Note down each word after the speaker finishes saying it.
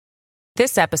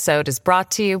This episode is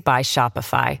brought to you by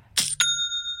Shopify.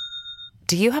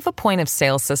 Do you have a point of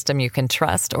sale system you can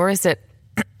trust, or is it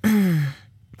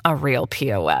a real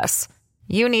POS?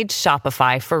 You need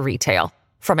Shopify for retail.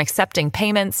 From accepting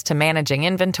payments to managing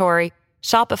inventory,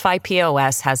 Shopify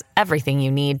POS has everything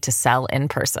you need to sell in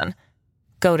person.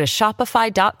 Go to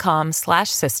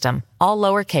shopify.com/system, all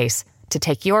lowercase, to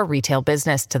take your retail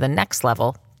business to the next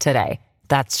level today.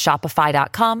 That's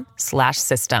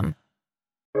shopify.com/system.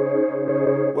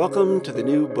 Welcome to the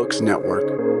New Books Network.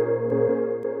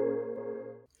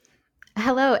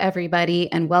 Hello,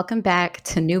 everybody, and welcome back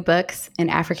to New Books in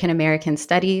African American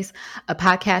Studies, a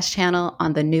podcast channel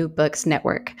on the New Books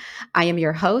Network. I am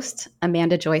your host,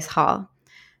 Amanda Joyce Hall.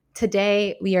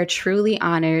 Today, we are truly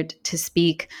honored to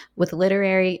speak with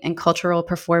literary and cultural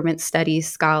performance studies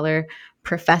scholar,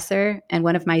 professor, and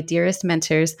one of my dearest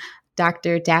mentors,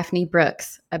 Dr. Daphne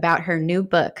Brooks, about her new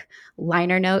book,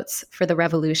 Liner Notes for the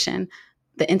Revolution: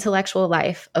 The Intellectual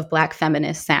Life of Black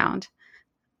Feminist Sound.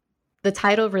 The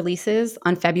title releases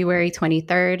on February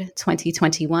 23rd,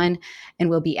 2021, and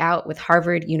will be out with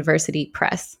Harvard University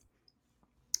Press.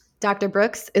 Dr.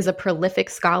 Brooks is a prolific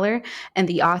scholar and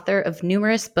the author of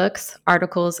numerous books,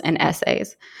 articles, and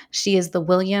essays. She is the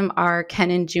William R.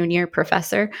 Kennan Jr.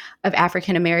 Professor of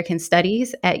African American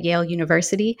Studies at Yale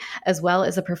University, as well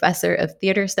as a professor of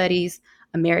theater studies,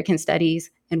 American studies,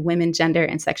 and women, gender,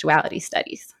 and sexuality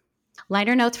studies.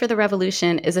 Liner Notes for the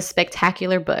Revolution is a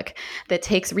spectacular book that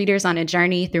takes readers on a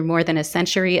journey through more than a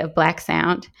century of Black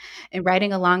sound. In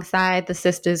writing alongside the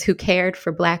sisters who cared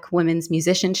for Black women's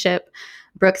musicianship,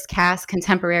 Brooks cast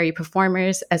contemporary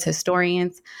performers as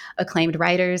historians, acclaimed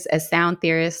writers as sound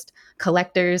theorists,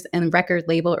 collectors and record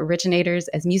label originators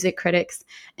as music critics,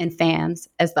 and fans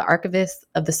as the archivists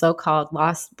of the so-called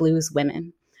lost blues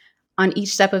women. On each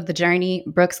step of the journey,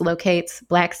 Brooks locates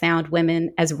Black sound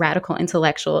women as radical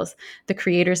intellectuals, the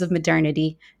creators of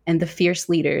modernity, and the fierce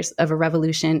leaders of a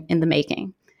revolution in the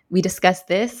making. We discuss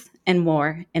this and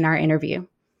more in our interview.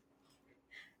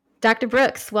 Dr.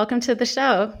 Brooks, welcome to the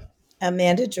show.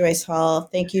 Amanda Joyce Hall,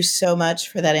 thank you so much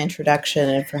for that introduction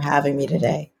and for having me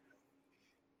today.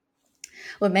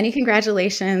 Well, many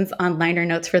congratulations on Liner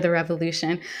Notes for the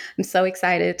Revolution. I'm so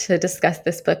excited to discuss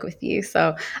this book with you.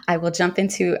 So I will jump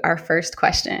into our first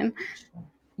question.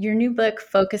 Your new book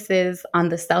focuses on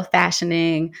the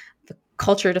self-fashioning, the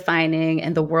culture-defining,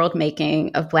 and the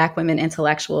world-making of Black women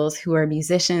intellectuals who are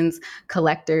musicians,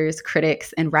 collectors,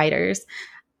 critics, and writers.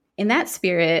 In that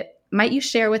spirit, might you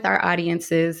share with our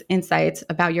audiences insights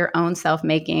about your own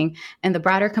self-making and the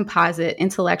broader composite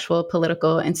intellectual,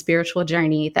 political, and spiritual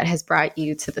journey that has brought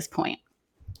you to this point?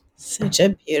 Such a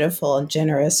beautiful and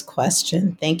generous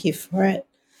question. Thank you for it.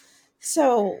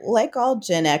 So, like all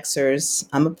Gen Xers,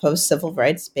 I'm a post-civil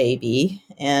rights baby,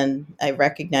 and I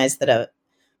recognize that a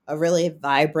really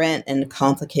vibrant and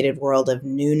complicated world of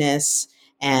newness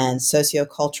and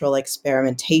sociocultural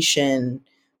experimentation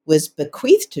was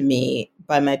bequeathed to me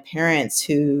by my parents,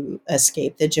 who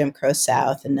escaped the Jim Crow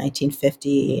South in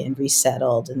 1950 and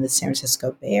resettled in the San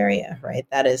Francisco Bay Area, right?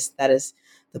 That is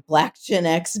the Black Gen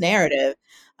X narrative.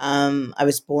 I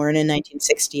was born in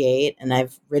 1968, and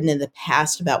I've written in the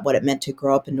past about what it meant to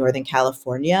grow up in Northern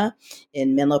California,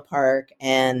 in Menlo Park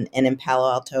and in Palo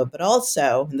Alto, but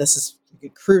also, and this is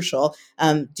crucial,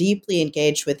 deeply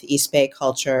engaged with East Bay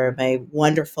culture. My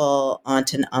wonderful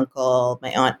aunt and uncle,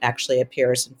 my aunt actually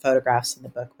appears in photographs in the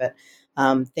book, but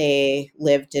they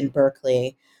lived in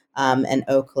Berkeley and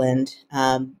Oakland.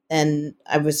 And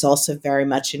I was also very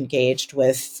much engaged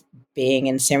with being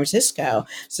in San Francisco.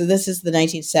 So this is the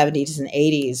 1970s and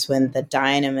 80s when the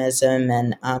dynamism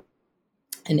and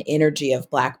energy of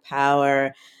Black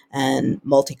power and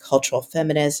multicultural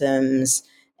feminisms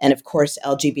and, of course,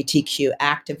 LGBTQ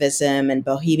activism and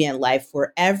bohemian life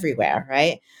were everywhere,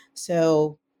 right?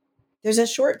 So there's a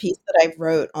short piece that I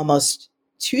wrote almost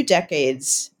 2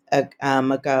 decades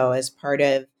ago as part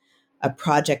of a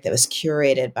project that was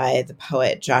curated by the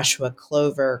poet Joshua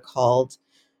Clover called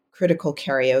Critical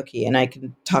Karaoke. And I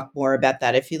can talk more about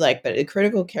that if you like, but a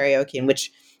critical karaoke in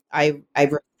which I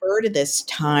refer to this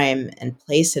time and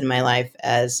place in my life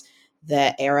as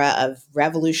the era of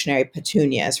revolutionary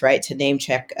petunias, right? To name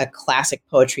check a classic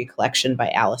poetry collection by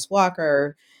Alice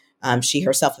Walker. She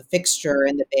herself a fixture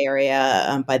in the Bay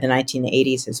Area by the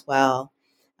 1980s as well.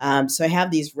 So I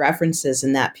have these references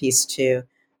in that piece to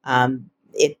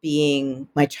it being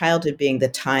my childhood being the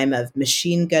time of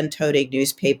machine gun toting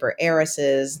newspaper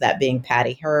heiresses, that being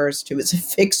Patty Hearst, who was a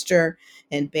fixture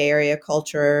in Bay Area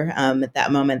culture at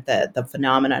that moment, the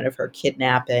phenomenon of her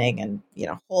kidnapping and,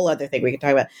 a whole other thing we could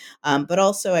talk about. But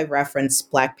also I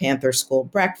referenced Black Panther school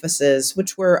breakfasts,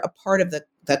 which were a part of the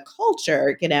the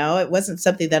culture. It wasn't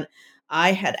something that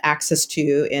I had access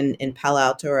to in Palo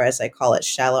Alto, or as I call it,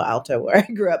 Shallow Alto, where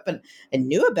I grew up and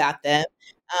knew about them.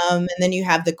 And then you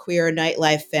have the queer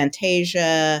nightlife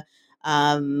fantasia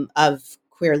of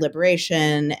queer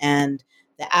liberation and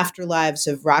the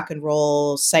afterlives of rock and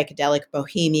roll, psychedelic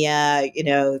bohemia,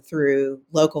 through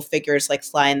local figures like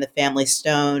Sly and the Family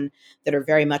Stone that are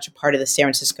very much a part of the San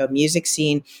Francisco music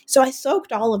scene. So I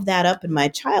soaked all of that up in my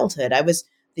childhood. I was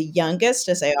the youngest,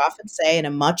 as I often say, in a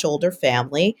much older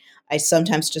family. I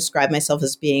sometimes describe myself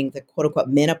as being the quote unquote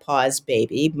menopause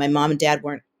baby. My mom and dad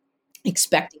weren't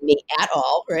expecting me at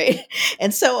all, right?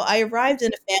 And so I arrived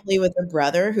in a family with a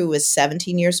brother who was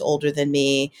 17 years older than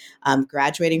me,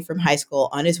 graduating from high school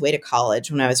on his way to college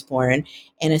when I was born,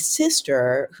 and a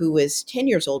sister who was 10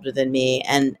 years older than me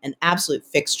and an absolute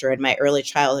fixture in my early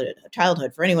childhood.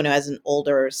 For anyone who has an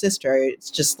older sister,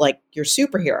 it's just like your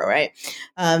superhero, right?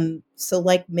 So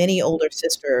like many older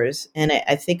sisters, and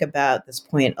I think about this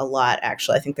point a lot,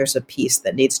 actually, I think there's a piece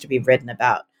that needs to be written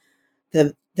about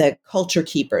the culture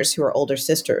keepers who are older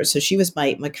sisters. So she was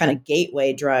my kind of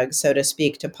gateway drug, so to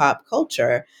speak, to pop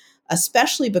culture,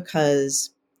 especially because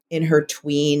in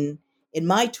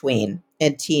my tween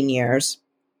and teen years,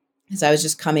 as I was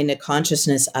just coming to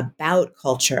consciousness about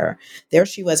culture, there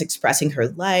she was expressing her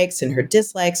likes and her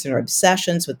dislikes and her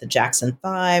obsessions with the Jackson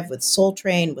Five, with Soul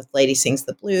Train, with Lady Sings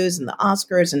the Blues and the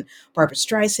Oscars and Barbara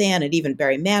Streisand and even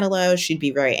Barry Manilow. She'd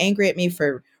be very angry at me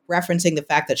for referencing the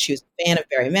fact that she was a fan of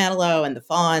Barry Manilow and the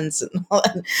Fonz and all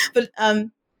that. But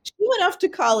she went off to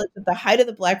college at the height of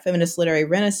the Black feminist literary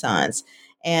renaissance.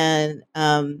 And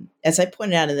as I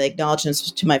pointed out in the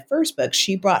acknowledgments to my first book,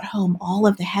 she brought home all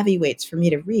of the heavyweights for me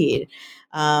to read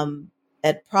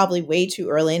at probably way too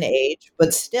early an age,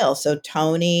 but still. So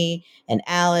Toni and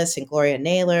Alice and Gloria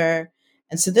Naylor.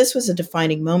 And so this was a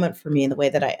defining moment for me in the way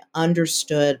that I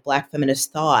understood Black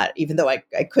feminist thought, even though I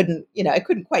couldn't, I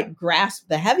couldn't quite grasp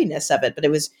the heaviness of it, but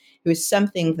it was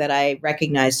something that I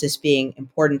recognized as being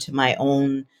important to my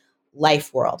own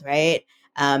life world, right?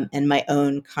 And my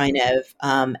own kind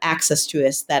of access to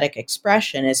aesthetic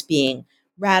expression as being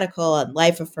radical and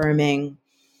life affirming.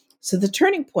 So the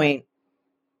turning point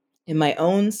in my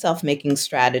own self-making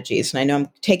strategies, and I know I'm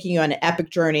taking you on an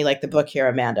epic journey like the book here,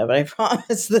 Amanda, but I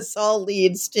promise this all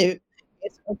leads to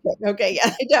it's okay, yeah,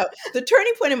 I know. The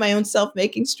turning point in my own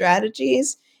self-making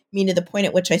strategies, meaning the point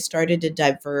at which I started to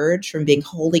diverge from being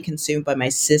wholly consumed by my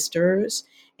sisters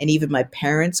and even my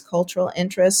parents' cultural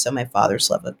interests. So my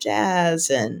father's love of jazz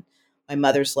and my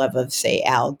mother's love of, say,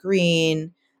 Al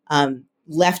Green,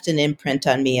 left an imprint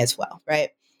on me as well, right?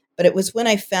 But it was when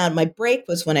I found my break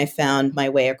was when I found my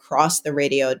way across the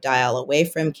radio dial away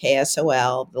from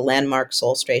KSOL, the landmark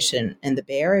soul station in the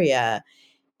Bay Area.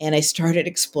 And I started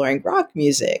exploring rock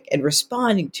music and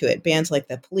responding to it. Bands like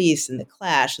The Police and The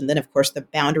Clash, and then, of course, the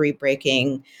boundary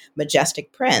breaking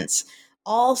Majestic Prince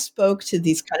all spoke to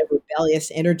these kind of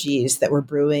rebellious energies that were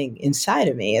brewing inside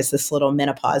of me as this little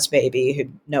menopause baby who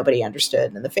nobody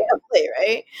understood in the family,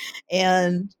 right?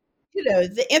 And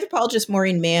the anthropologist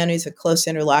Maureen Mann, who's a close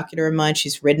interlocutor of mine,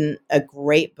 she's written a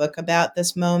great book about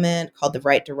this moment called The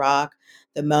Right to Rock,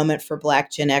 the moment for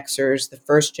Black Gen Xers, the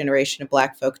first generation of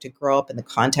Black folk to grow up in the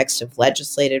context of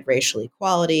legislated racial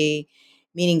equality,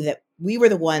 meaning that we were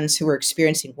the ones who were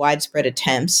experiencing widespread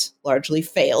attempts, largely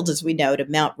failed, as we know, to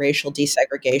mount racial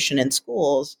desegregation in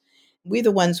schools. We're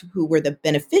the ones who were the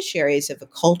beneficiaries of a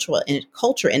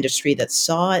culture industry that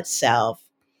saw itself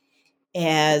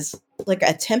as like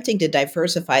attempting to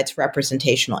diversify its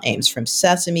representational aims from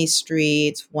Sesame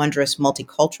Street's wondrous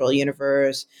multicultural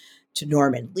universe to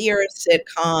Norman Lear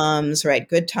sitcoms, right?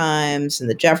 Good Times and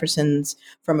the Jeffersons,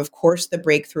 from, of course, the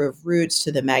breakthrough of Roots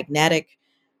to the magnetic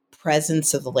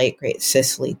presence of the late, great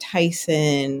Cicely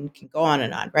Tyson, can go on,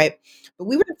 right? But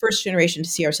we were the first generation to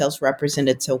see ourselves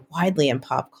represented so widely in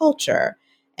pop culture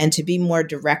and to be more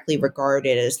directly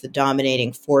regarded as the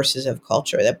dominating forces of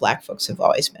culture that Black folks have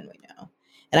always been, we know.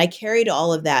 And I carried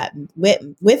all of that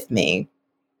with me.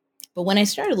 But when I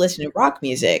started listening to rock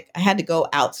music, I had to go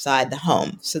outside the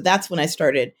home. So that's when I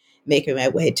started making my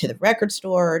way to the record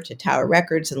store, to Tower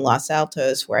Records in Los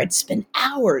Altos, where I'd spend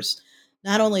hours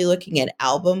not only looking at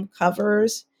album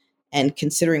covers and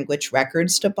considering which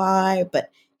records to buy,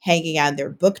 but hanging out in their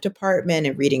book department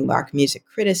and reading rock music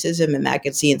criticism in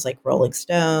magazines like Rolling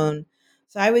Stone.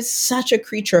 So I was such a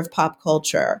creature of pop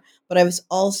culture, but I was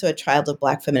also a child of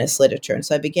Black feminist literature. And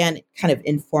so I began kind of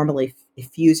informally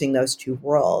fusing those two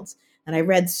worlds. And I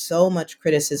read so much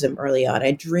criticism early on.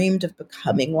 I dreamed of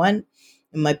becoming one.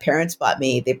 And my parents bought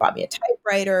me a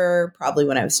typewriter probably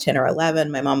when I was 10 or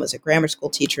 11. My mom was a grammar school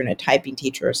teacher and a typing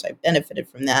teacher, so I benefited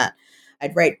from that.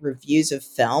 I'd write reviews of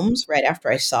films right after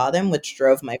I saw them, which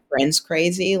drove my friends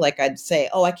crazy. Like I'd say,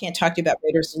 "Oh, I can't talk to you about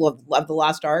Raiders of the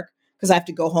Lost Ark because I have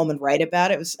to go home and write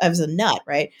about it." I was a nut,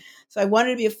 right? So I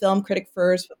wanted to be a film critic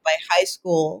first, but by high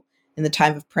school, in the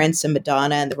time of Prince and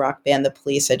Madonna and the rock band The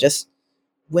Police, I just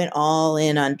went all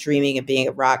in on dreaming of being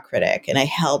a rock critic, and I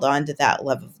held on to that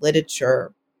love of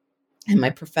literature. And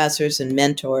my professors and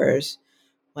mentors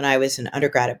when I was an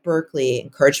undergrad at Berkeley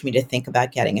encouraged me to think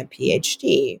about getting a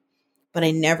PhD. But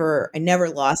I never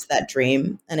lost that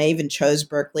dream. And I even chose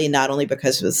Berkeley not only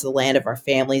because it was the land of our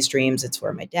family's dreams. It's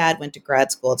where my dad went to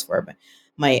grad school. It's where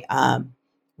my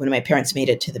one of my parents made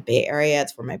it to the Bay Area.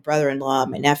 It's where my brother-in-law,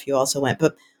 my nephew also went.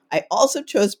 But I also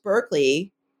chose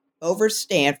Berkeley over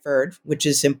Stanford, which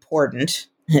is important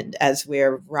as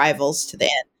we're rivals to the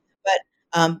end.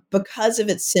 But because of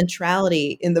its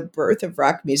centrality in the birth of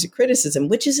rock music criticism,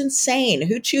 which is insane.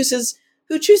 Who chooses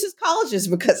colleges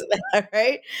because of that,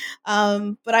 right?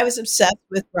 But I was obsessed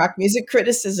with rock music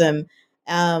criticism.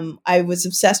 I was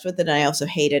obsessed with it, and I also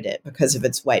hated it because of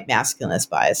its white masculinist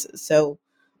biases. So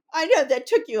I know that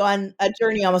took you on a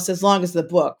journey almost as long as the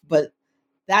book, but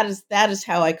that is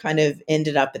how I kind of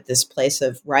ended up at this place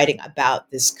of writing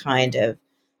about this kind of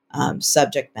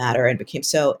subject matter and became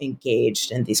so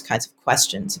engaged in these kinds of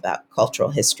questions about cultural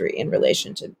history in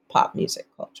relation to pop music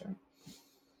culture.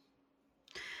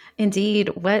 Indeed,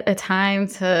 what a time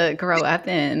to grow up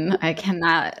in. I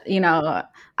cannot,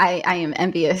 I am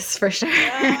envious for sure.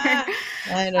 Ah,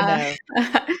 I don't uh,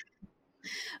 know.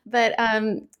 but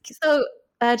so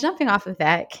jumping off of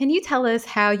that, can you tell us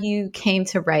how you came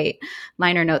to write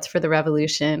liner notes for the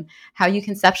revolution, how you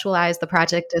conceptualized the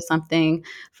project as something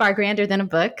far grander than a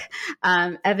book,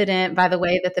 evident by the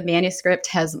way that the manuscript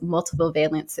has multiple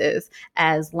valences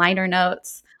as liner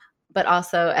notes, but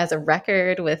also as a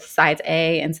record with sides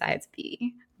A and sides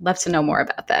B? Love to know more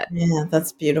about that. Yeah,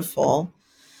 that's beautiful.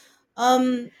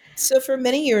 So for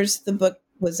many years, the book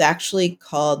was actually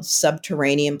called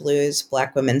Subterranean Blues,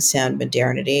 Black Women Sound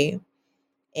Modernity.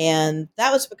 And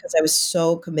that was because I was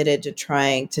so committed to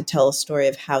trying to tell a story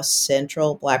of how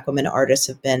central Black women artists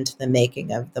have been to the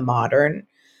making of the modern.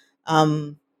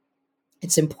 Um,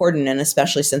 it's important, and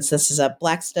especially since this is a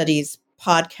Black Studies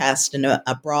podcast and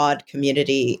a broad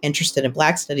community interested in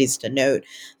Black Studies, to note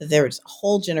that there's a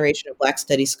whole generation of Black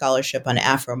Studies scholarship on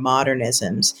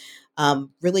Afro-modernisms,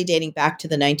 really dating back to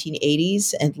the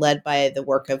 1980s and led by the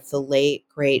work of the late,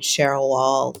 great Cheryl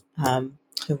Wall,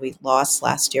 who we lost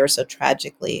last year so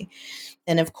tragically.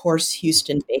 And of course,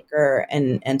 Houston Baker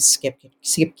and Skip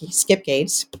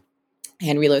Gates,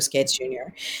 Henry Louis Gates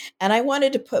Jr. And I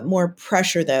wanted to put more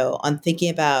pressure, though, on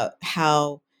thinking about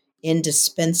how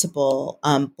indispensable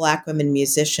Black women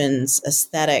musicians'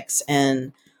 aesthetics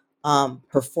and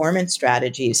performance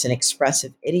strategies and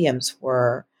expressive idioms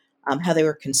were, how they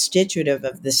were constitutive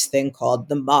of this thing called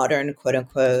the modern, quote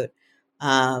unquote,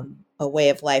 a way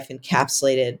of life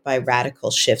encapsulated by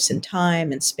radical shifts in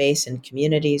time and space and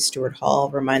community. Stuart Hall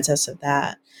reminds us of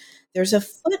that. There's a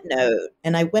footnote,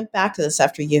 and I went back to this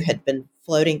after you had been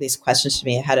floating these questions to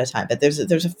me ahead of time, but there's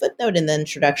a footnote in the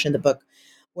introduction of the book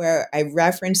where I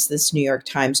referenced this New York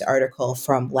Times article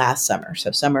from last summer,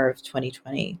 so summer of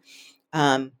 2020,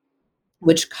 um,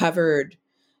 which covered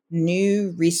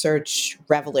new research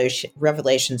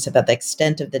revelations about the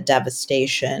extent of the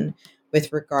devastation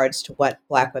with regards to what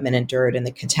Black women endured in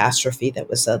the catastrophe that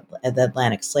was the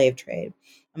Atlantic slave trade.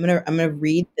 I'm gonna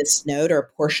read this note or a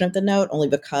portion of the note only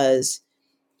because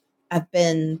I've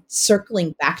been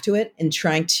circling back to it and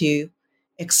trying to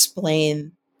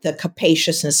explain the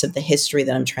capaciousness of the history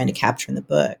that I'm trying to capture in the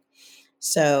book.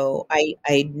 So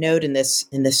I note in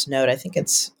this note, I think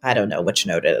it's, I don't know which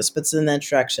note it is, but it's in the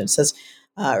introduction. It says,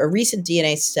 a recent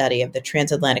DNA study of the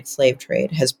transatlantic slave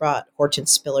trade has brought Horton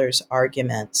Spiller's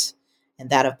argument and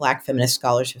that of Black feminist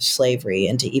scholars of slavery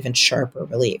into even sharper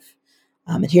relief.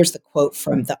 And here's the quote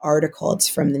from the article. It's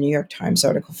from the New York Times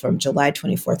article from July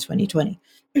 24th, 2020.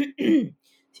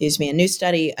 Excuse me. A new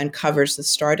study uncovers the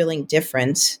startling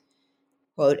difference,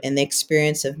 quote, in the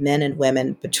experience of men and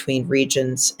women between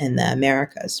regions in the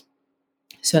Americas.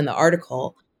 So in the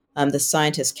article, the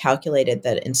scientists calculated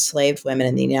that enslaved women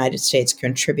in the United States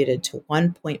contributed to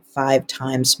 1.5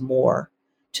 times more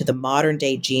to the modern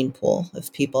day gene pool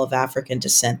of people of African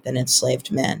descent than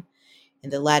enslaved men. In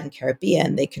the Latin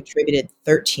Caribbean, they contributed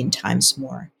 13 times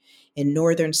more. In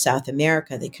Northern South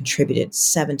America, they contributed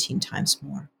 17 times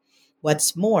more.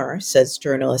 What's more, says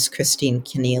journalist Christine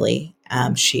Keneally,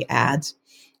 she adds,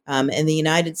 in the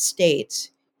United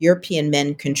States, European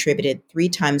men contributed 3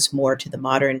 times more to the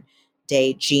modern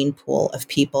day gene pool of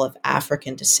people of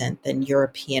African descent than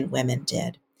European women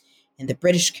did. In the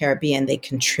British Caribbean, they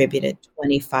contributed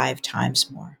 25 times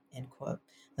more, end quote.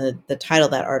 The title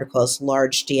of that article is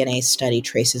Large DNA Study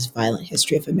Traces Violent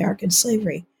History of American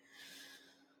Slavery.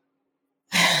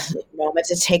 Moment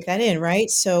to take that in, right?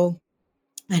 So,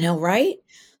 I know, right?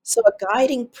 So, a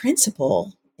guiding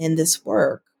principle in this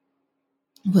work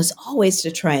was always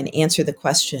to try and answer the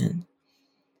question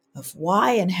of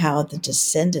why and how the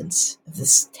descendants of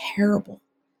this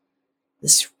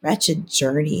wretched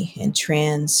journey and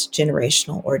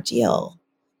transgenerational ordeal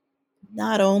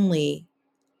not only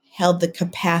held the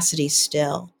capacity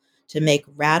still to make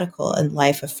radical and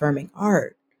life affirming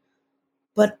art,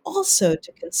 but also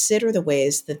to consider the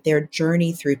ways that their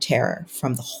journey through terror,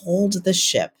 from the hold of the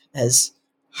ship, as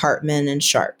Hartman and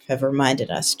Sharp have reminded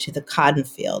us, to the cotton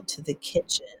field, to the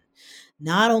kitchen,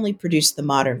 not only produced the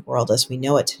modern world as we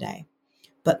know it today,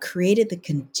 but created the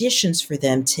conditions for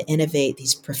them to innovate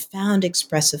these profound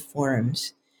expressive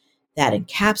forms that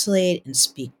encapsulate and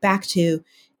speak back to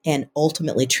and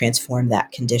ultimately transform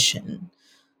that condition.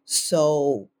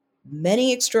 So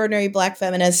many extraordinary Black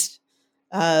feminist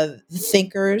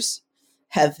thinkers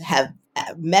have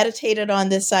meditated on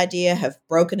this idea, have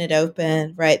broken it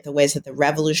open, right? The ways that the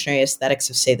revolutionary aesthetics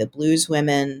of, say, the blues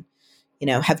women,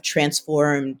 have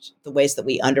transformed the ways that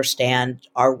we understand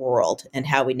our world and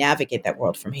how we navigate that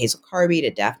world, from Hazel Carby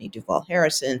to Daphne Duval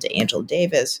Harrison to Angela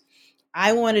Davis.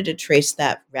 I wanted to trace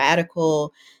that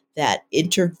radical, that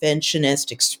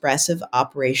interventionist, expressive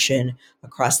operation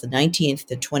across the 19th,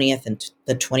 the 20th, and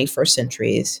the 21st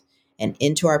centuries and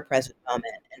into our present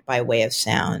moment, and by way of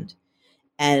sound.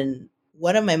 And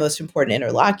one of my most important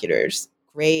interlocutors,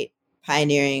 great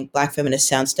pioneering Black feminist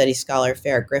sound studies scholar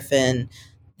Farrah Griffin.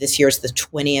 This year's the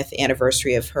 20th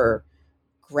anniversary of her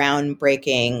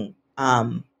groundbreaking,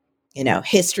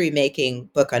 history-making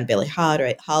book on Billie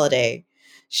Holiday.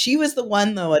 She was the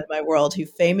one, though, in my world who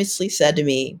famously said to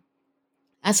me,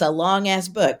 "That's a long-ass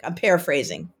book." I'm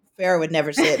paraphrasing. Farrah would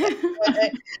never say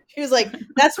that. She was like,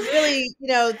 "That's really,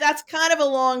 that's kind of a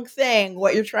long thing,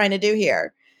 what you're trying to do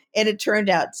here." And it turned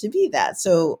out to be that.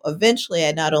 So eventually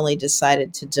I not only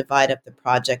decided to divide up the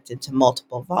project into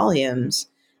multiple volumes,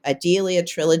 ideally a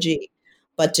trilogy,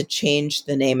 but to change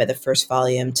the name of the first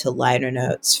volume to Liner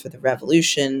Notes for the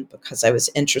Revolution, because I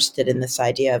was interested in this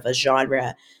idea of a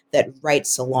genre that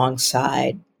writes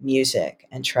alongside music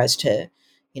and tries to,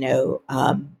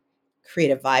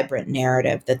 create a vibrant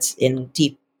narrative that's in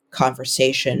deep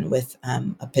conversation with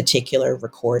a particular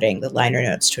recording, the liner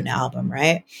notes to an album,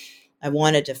 right? I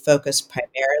wanted to focus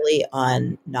primarily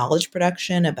on knowledge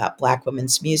production about Black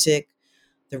women's music,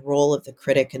 the role of the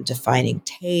critic in defining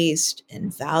taste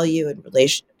and value in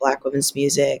relation to Black women's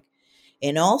music,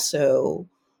 and also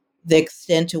the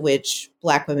extent to which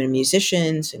Black women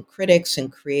musicians and critics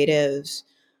and creatives,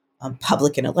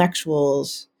 public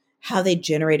intellectuals, how they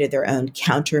generated their own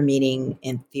counter meaning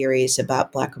and theories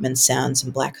about Black women's sounds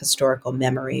and Black historical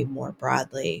memory more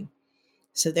broadly.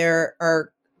 So there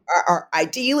are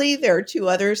ideally there are two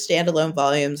other standalone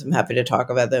volumes. I'm happy to talk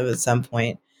about them at some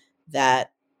point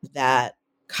that that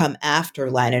come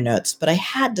after liner notes. But I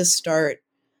had to start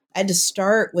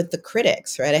with the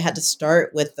critics, right? I had to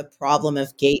start with the problem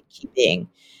of gatekeeping,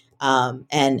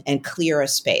 and clear a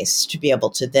space to be able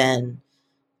to then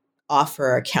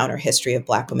offer a counter history of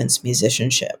Black women's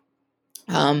musicianship.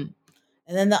 And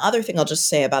then the other thing I'll just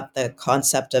say about the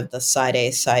concept of the side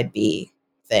A, side B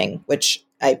thing, which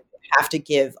I have to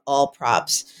give all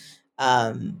props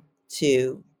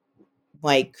to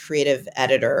my creative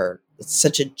editor. It's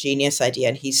such a genius idea,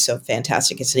 and he's so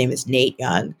fantastic. His name is Nate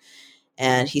Young.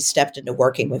 And he stepped into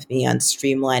working with me on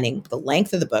streamlining the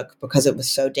length of the book because it was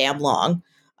so damn long,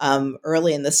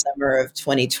 early in the summer of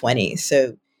 2020.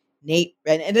 So Nate,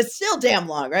 and it's still damn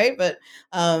long, right? But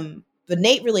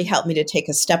Nate really helped me to take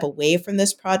a step away from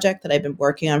this project that I've been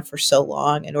working on for so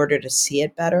long in order to see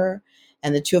it better.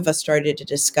 And the two of us started to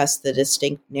discuss the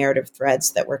distinct narrative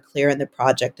threads that were clear in the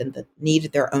project and that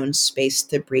needed their own space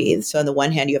to breathe. So on the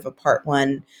one hand, you have a part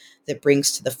one that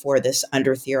brings to the fore this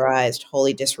under-theorized,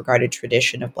 wholly disregarded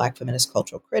tradition of Black feminist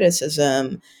cultural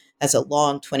criticism as a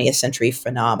long 20th century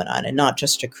phenomenon, and not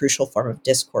just a crucial form of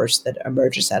discourse that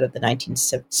emerges out of the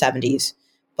 1970s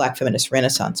Black feminist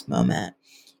Renaissance moment,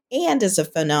 and as a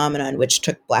phenomenon which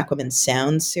took Black women's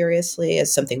sound seriously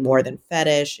as something more than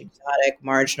fetish, exotic,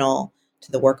 marginal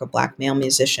to the work of Black male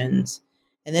musicians.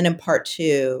 And then in part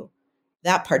two,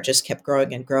 that part just kept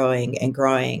growing and growing and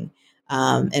growing.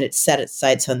 And it set its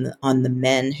sights on the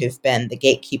men who've been the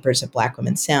gatekeepers of Black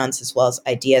women's sounds, as well as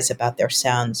ideas about their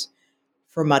sounds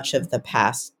for much of the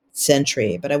past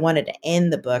century. But I wanted to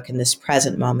end the book in this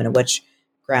present moment in which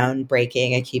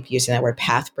groundbreaking, I keep using that word,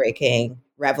 path-breaking,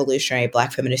 revolutionary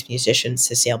Black feminist musicians,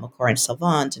 Cecile McLaurin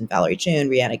Salvant and Valerie June,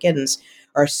 Rihanna Giddens,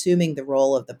 are assuming the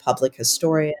role of the public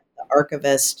historian, the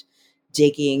archivist,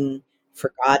 digging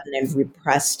forgotten and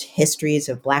repressed histories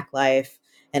of Black life.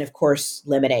 And of course,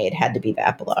 Lemonade had to be the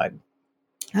epilogue.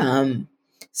 Um,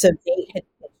 so Nate had,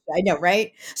 I know,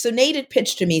 right? So Nate had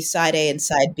pitched to me side A and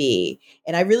side B,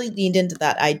 and I really leaned into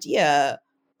that idea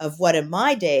of what in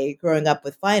my day, growing up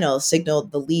with vinyl,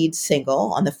 signaled the lead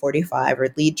single on the 45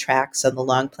 or lead tracks on the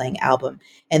long playing album.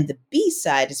 And the B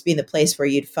side is being the place where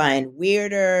you'd find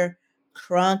weirder,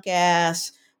 crunk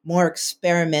ass, more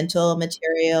experimental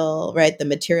material, right? The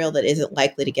material that isn't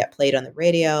likely to get played on the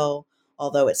radio,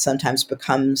 although it sometimes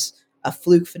becomes a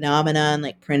fluke phenomenon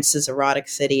like Prince's Erotic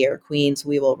City or Queen's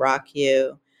We Will Rock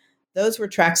You. Those were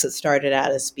tracks that started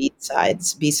out as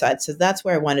B-sides. So that's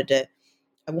where I wanted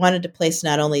to place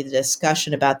not only the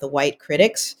discussion about the white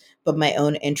critics, but my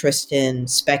own interest in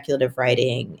speculative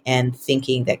writing and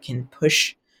thinking that can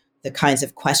push the kinds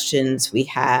of questions we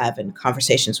have and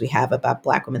conversations we have about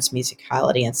Black women's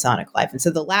musicality and sonic life. And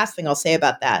so the last thing I'll say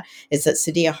about that is that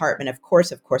Saidiya Hartman, of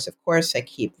course, I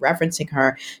keep referencing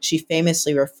her. She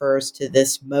famously refers to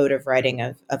this mode of writing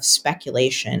of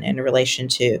speculation in relation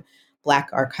to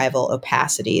Black archival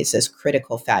opacities as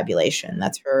critical fabulation.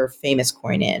 That's her famous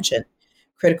coinage. And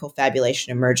critical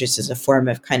fabulation emerges as a form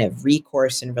of kind of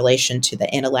recourse in relation to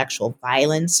the intellectual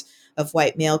violence of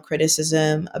white male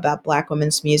criticism about Black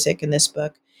women's music in this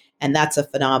book. And that's a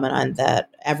phenomenon that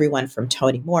everyone from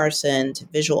Toni Morrison to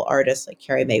visual artists like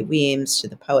Carrie Mae Weems to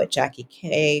the poet Jackie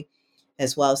Kay,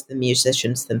 as well as the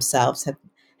musicians themselves,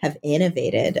 have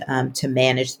innovated to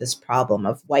manage this problem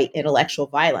of white intellectual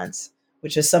violence,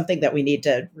 which is something that we need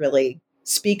to really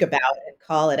speak about and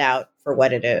call it out for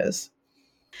what it is.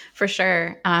 For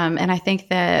sure. And I think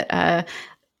that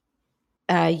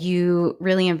you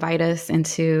really invite us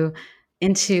into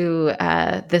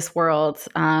this world.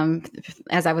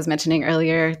 As I was mentioning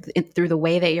earlier, through the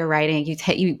way that you're writing,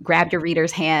 you grab your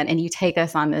reader's hand and you take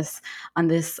us on this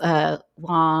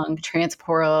long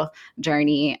transporal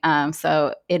journey.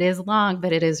 So it is long,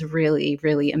 but it is really,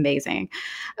 really amazing.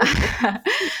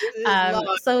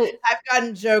 So I've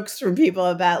gotten jokes from people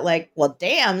about like, well,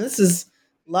 damn, this is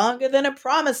longer than a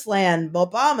promised land.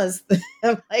 Obama's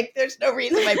like, there's no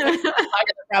reason my book is longer than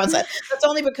a promised land. That's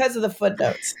only because of the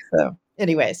footnotes. So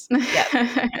anyways,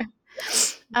 yeah.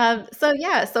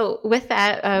 So with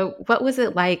that, what was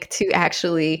it like to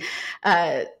actually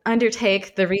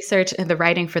undertake the research and the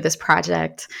writing for this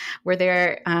project? Were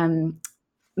there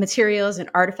materials and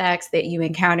artifacts that you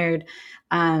encountered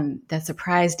that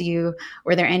surprised you?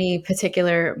 Were there any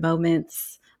particular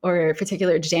moments or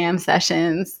particular jam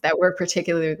sessions that were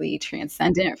particularly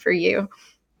transcendent for you?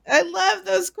 I love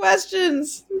those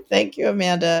questions. Thank you,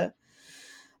 Amanda.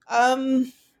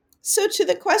 So to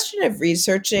the question of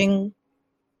researching,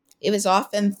 it was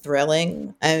often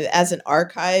thrilling. As an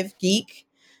archive geek,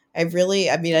 I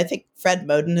think Fred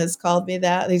Moden has called me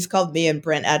that. He's called me and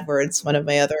Brent Edwards, one of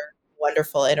my other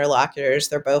wonderful interlocutors.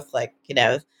 They're both like,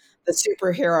 the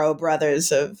superhero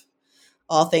brothers of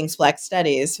all things Black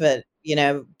studies. But,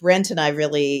 Brent and I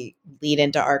really lead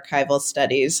into archival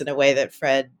studies in a way that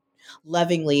Fred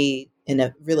lovingly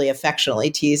and really affectionately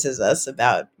teases us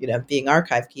about, being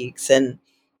archive geeks. And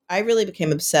I really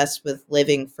became obsessed with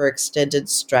living for extended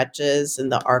stretches in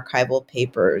the archival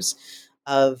papers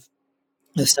of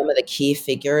some of the key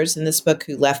figures in this book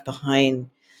who left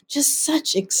behind just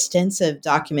such extensive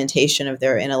documentation of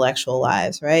their intellectual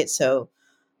lives, right? So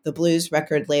the blues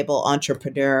record label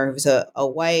entrepreneur who was a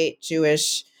white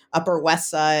Jewish Upper West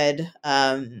Side,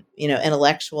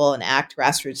 intellectual and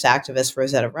grassroots activist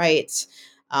Rosetta Wright,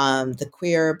 the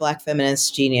queer Black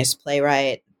feminist genius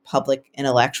playwright, public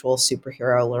intellectual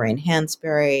superhero Lorraine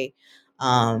Hansberry,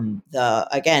 the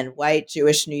again white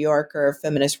Jewish New Yorker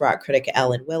feminist rock critic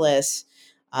Ellen Willis,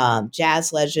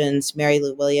 jazz legends Mary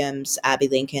Lou Williams, Abby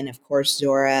Lincoln, of course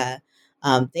Zora.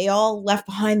 They all left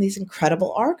behind these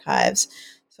incredible archives.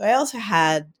 So I also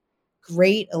had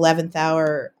great 11th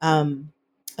hour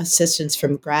assistance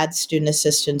from grad student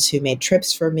assistants who made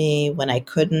trips for me when I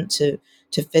couldn't to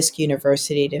Fisk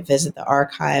University to visit the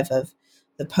archive of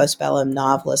the postbellum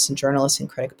novelist and journalist and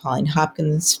critic Pauline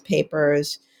Hopkins'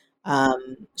 papers.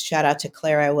 Shout out to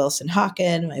Clara Wilson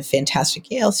Hawken, my fantastic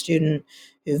Yale student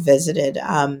who visited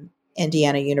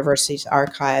Indiana University's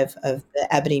archive of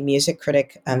the ebony music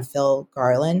critic Phil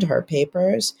Garland, her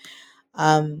papers.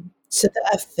 So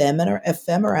the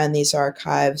ephemera in these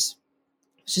archives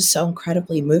was just so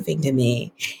incredibly moving to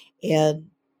me. And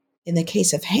in the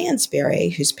case of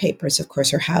Hansberry, whose papers, of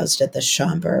course, are housed at the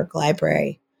Schomburg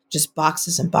Library, just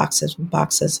boxes and boxes and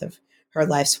boxes of her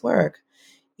life's work.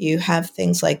 You have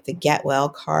things like the get well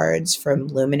cards from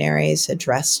luminaries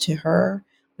addressed to her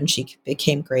when she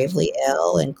became gravely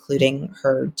ill, including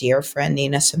her dear friend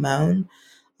Nina Simone,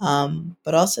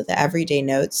 but also the everyday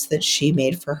notes that she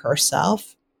made for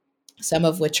herself, some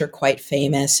of which are quite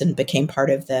famous and became part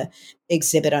of the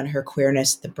exhibit on her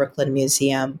queerness at the Brooklyn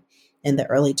Museum in the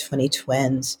early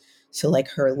 2010s. So, like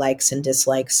her likes and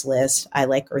dislikes list. I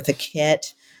like Eartha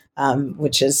Kitt,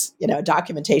 which is, a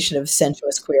documentation of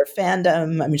sensuous queer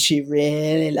fandom. I mean, she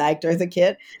really liked Eartha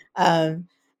Kitt.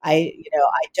 I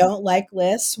don't like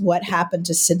lists. What happened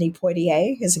to Sidney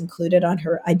Poitier is included on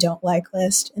her I don't like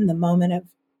list in the moment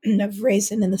of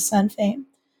Raisin in the Sun fame.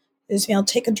 Ismail,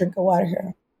 take a drink of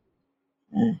water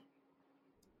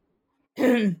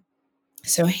here.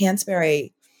 So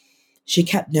Hansberry, she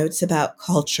kept notes about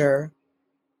culture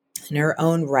and her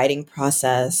own writing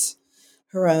process,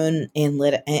 her own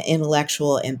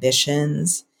intellectual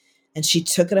ambitions, and she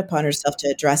took it upon herself to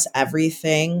address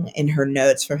everything in her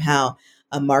notes, from how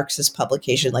a Marxist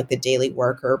publication like the Daily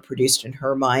Worker produced, in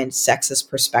her mind, sexist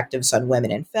perspectives on women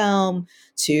in film,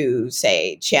 to,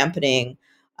 say, championing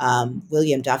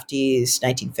William Duffy's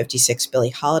 1956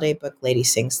 Billie Holiday book, Lady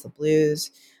Sings the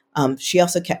Blues. She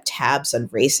also kept tabs on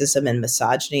racism and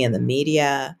misogyny in the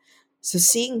media. So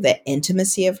seeing the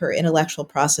intimacy of her intellectual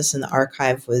process in the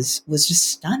archive was just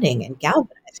stunning and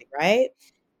galvanizing, right?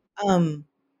 Um,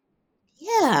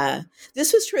 yeah,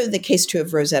 this was true of the case too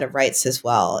of Rosetta Wrights as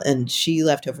well, and she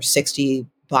left over 60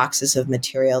 boxes of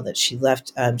material that she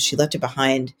left. She left it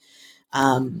behind,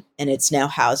 and it's now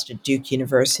housed at Duke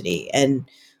University. And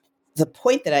the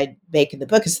point that I make in the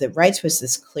book is that Wrights was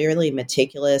this clearly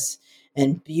meticulous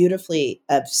and beautifully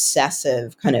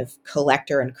obsessive kind of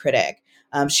collector and critic.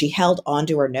 She held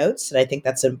onto her notes, and I think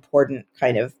that's an important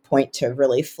kind of point to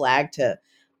really flag to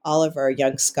all of our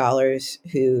young scholars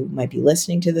who might be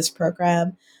listening to this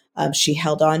program. She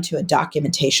held on to a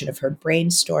documentation of her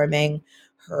brainstorming,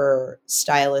 her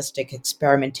stylistic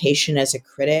experimentation as a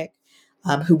critic,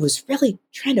 who was really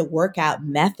trying to work out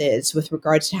methods with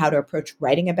regards to how to approach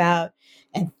writing about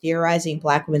and theorizing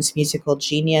Black women's musical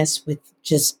genius with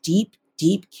just deep,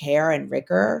 deep care and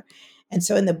rigor. And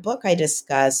so in the book, I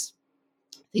discuss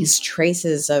these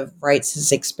traces of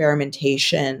Wrights's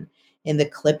experimentation in the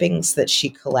clippings that she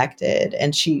collected,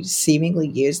 and she seemingly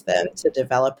used them to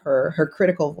develop her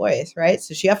critical voice, right?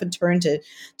 So she often turned to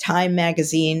Time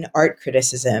magazine art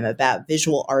criticism about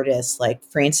visual artists like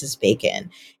Francis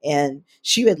Bacon, and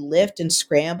she would lift and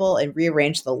scramble and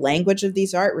rearrange the language of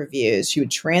these art reviews. She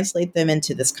would translate them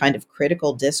into this kind of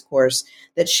critical discourse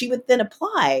that she would then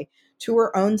apply to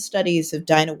her own studies of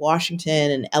Dinah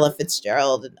Washington and Ella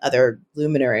Fitzgerald and other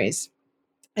luminaries.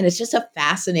 And it's just a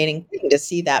fascinating thing to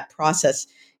see that process,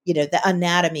 the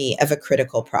anatomy of a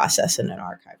critical process in an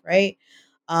archive, right?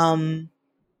 Um,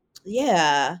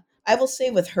 yeah, I will say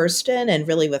with Hurston and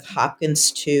really with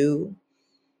Hopkins too,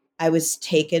 I was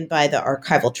taken by the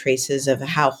archival traces of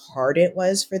how hard it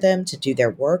was for them to do their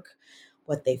work,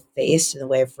 what they faced in the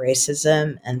way of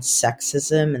racism and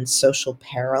sexism and social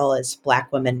peril as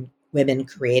Black women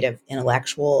creative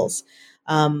intellectuals.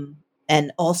 Um,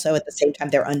 and also at the same time,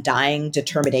 their undying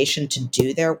determination to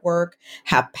do their work,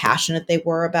 how passionate they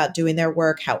were about doing their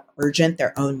work, how urgent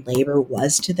their own labor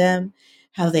was to them,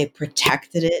 how they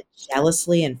protected it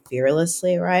jealously and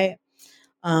fearlessly, right?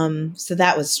 So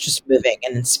that was just moving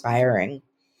and inspiring.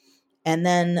 And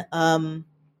then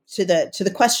to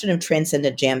the question of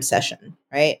transcendent jam session,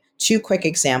 right? Two quick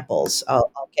examples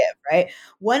I'll give, right?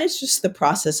 One is just the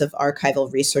process of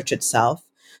archival research itself.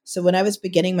 So when I was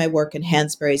beginning my work in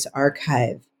Hansberry's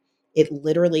archive, it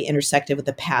literally intersected with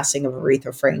the passing of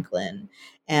Aretha Franklin.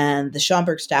 And the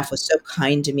Schomburg staff was so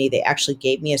kind to me. They actually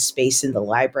gave me a space in the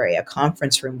library, a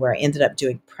conference room, where I ended up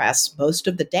doing press most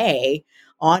of the day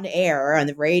on air on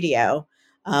the radio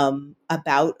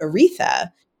about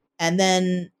Aretha. And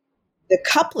then the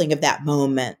coupling of that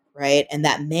moment, right, and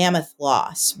that mammoth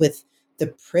loss with the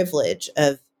privilege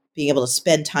of being able to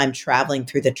spend time traveling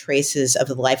through the traces of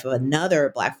the life of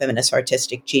another Black feminist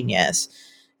artistic genius,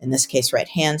 in this case, right,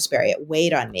 Hansberry, it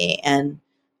weighed on me. And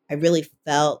I really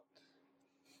felt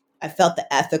the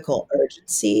ethical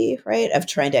urgency, right, of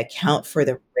trying to account for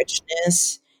the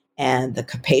richness and the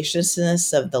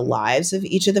capaciousness of the lives of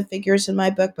each of the figures in my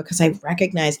book, because I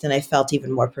recognized and I felt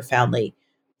even more profoundly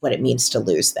what it means to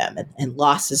lose them. And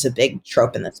loss is a big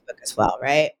trope in this book as well,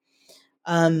 right?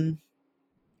 Um,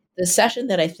 the session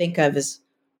that I think of as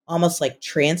almost like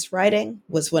trance writing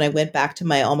was when I went back to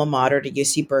my alma mater to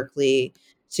UC Berkeley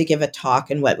to give a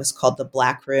talk in what was called the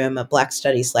Black Room, a Black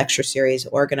Studies lecture series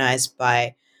organized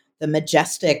by the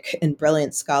majestic and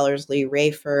brilliant scholars Lee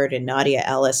Rayford and Nadia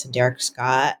Ellis and Derek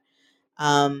Scott.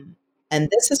 Um, and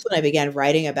this is when I began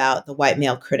writing about the white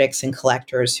male critics and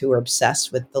collectors who were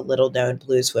obsessed with the little known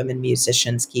blues women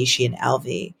musicians, Geeshie and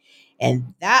Alvy.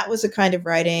 And that was a kind of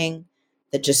writing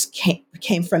that just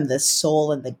came from the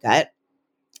soul and the gut,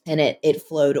 and it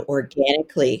flowed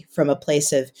organically from a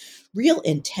place of real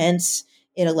intense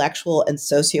intellectual and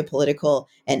sociopolitical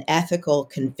and ethical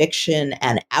conviction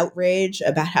and outrage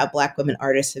about how Black women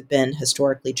artists have been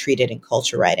historically treated in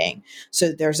culture writing.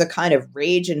 So there's a kind of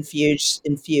rage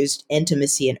infused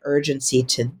intimacy and urgency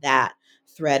to that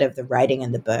thread of the writing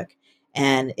in the book,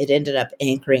 and it ended up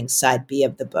anchoring side B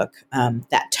of the book,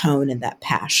 that tone and that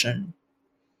passion.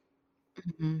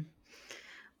 Mhm.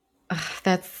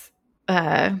 That's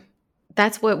uh,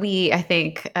 that's what I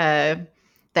think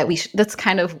that's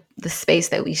kind of the space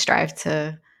that we strive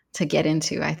to get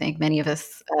into. I think many of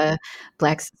us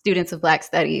Black students of Black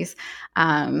studies,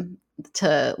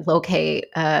 to locate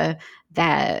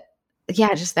that,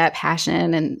 yeah, just that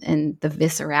passion and the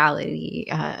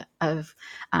viscerality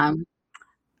um,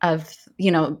 of,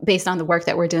 based on the work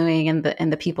that we're doing and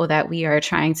the people that we are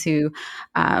trying to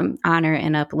honor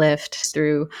and uplift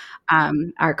through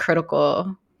our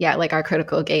critical, yeah, like our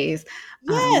critical gaze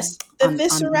Yes, the on the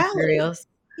viscerality. materials.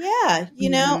 Yeah,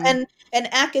 Hmm.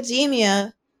 and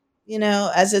academia,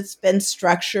 as it's been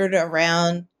structured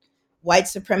around white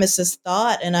supremacist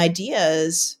thought and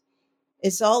ideas,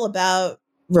 it's all about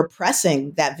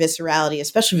repressing that viscerality,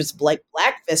 especially if it's like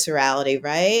Black viscerality,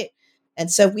 right? And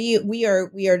so we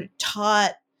are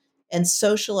taught and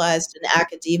socialized in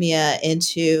academia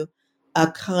into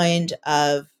a kind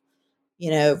of,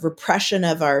 repression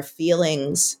of our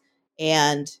feelings,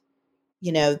 and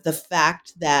the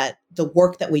fact that the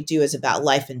work that we do is about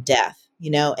life and death,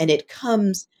 and it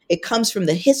comes from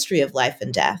the history of life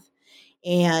and death.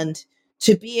 And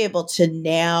to be able to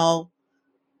now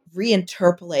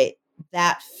reinterpolate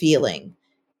that feeling,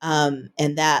 and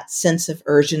that sense of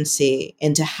urgency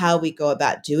into how we go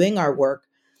about doing our work,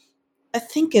 I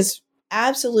think is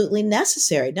absolutely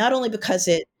necessary, not only because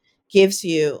it gives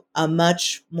you a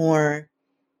much more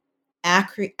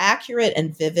accurate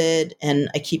and vivid, and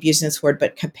I keep using this word,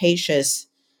 but capacious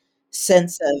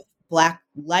sense of Black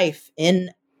life in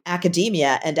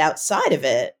academia and outside of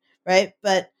it, right?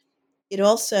 But it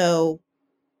also,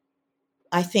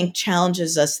 I think,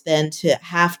 challenges us then to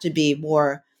have to be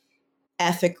more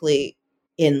ethically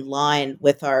in line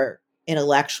with our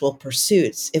intellectual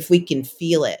pursuits if we can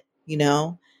feel it.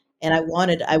 And I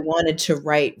wanted to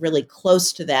write really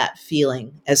close to that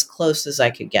feeling, as close as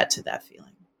I could get to that feeling.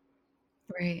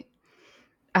 Right.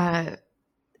 Uh,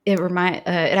 it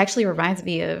actually reminds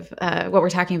me of what we're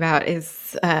talking about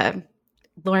is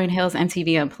Lauryn Hill's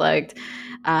MTV Unplugged,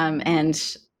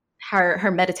 and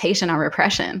her meditation on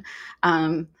repression,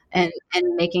 and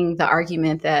making the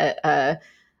argument that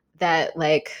that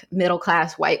like middle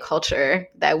class white culture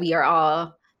that we are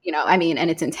all, I mean, and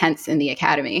it's intense in the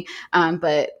academy,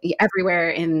 but everywhere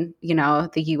in,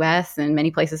 the US and many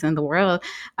places in the world,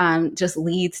 just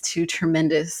leads to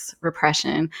tremendous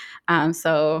repression.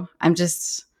 So I'm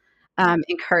just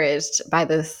encouraged by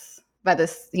this,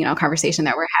 conversation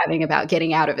that we're having about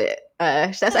getting out of it.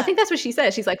 I Yeah. think that's what she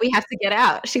said. She's like, we have to get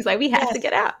out. She's like, we have to Yes.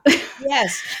 get out.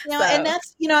 Yes. And So,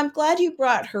 that's, I'm glad you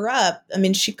brought her up. I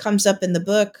mean, she comes up in the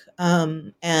book,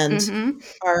 and mhm.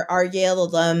 our Yale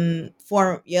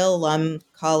alum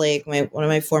colleague, one of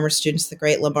my former students, the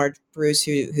great Lamar Bruce,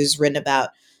 who's written about,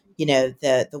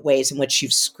 the ways in which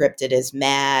she's scripted as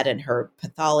mad and her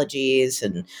pathologies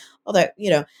and all that,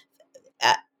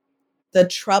 uh, the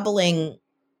troubling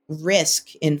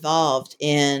risk involved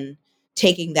in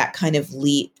taking that kind of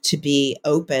leap to be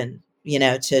open,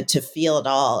 to feel it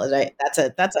all. And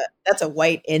that's a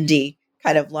white indie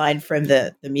kind of line from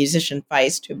the musician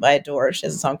Feist, whom I adore. She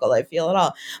has a song called "I Feel It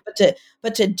All."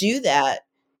 But to do that,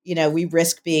 we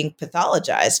risk being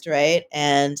pathologized, right?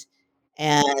 And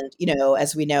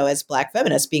as we know, as Black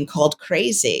feminists, being called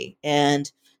crazy.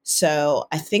 And so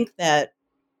I think that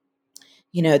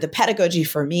the pedagogy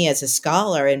for me as a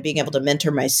scholar and being able to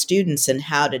mentor my students and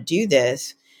how to do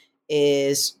this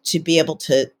is to be able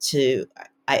to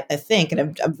I think, and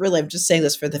I'm just saying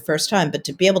this for the first time, but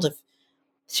to be able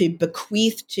to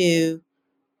bequeath to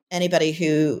anybody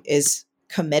who is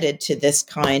committed to this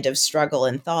kind of struggle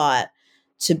and thought,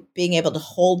 to being able to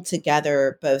hold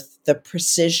together both the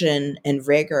precision and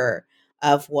rigor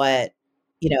of what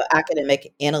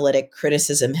academic analytic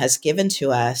criticism has given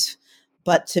to us,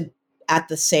 but to at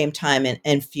the same time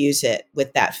infuse it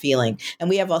with that feeling. And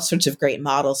we have all sorts of great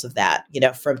models of that,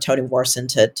 from Toni Morrison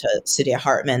to Saidiya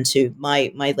Hartman to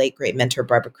my late great mentor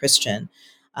Barbara Christian,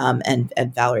 and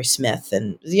Valerie Smith,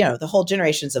 and the whole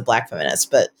generations of Black feminists.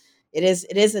 But it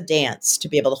is a dance to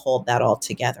be able to hold that all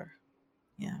together.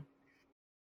 Yeah.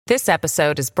 This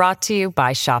episode is brought to you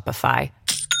by Shopify.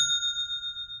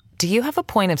 Do you have a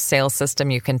point of sale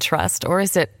system you can trust, or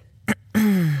is it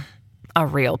a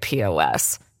real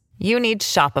POS? You need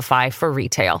Shopify for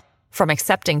retail. From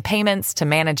accepting payments to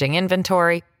managing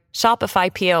inventory,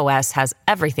 Shopify POS has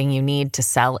everything you need to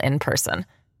sell in person.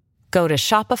 Go to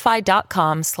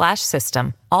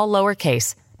shopify.com/system, all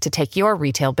lowercase, to take your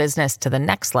retail business to the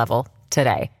next level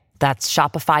today. That's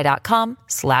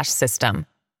shopify.com/system.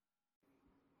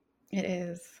 It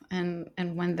is. And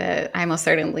one that I most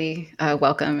certainly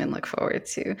welcome and look forward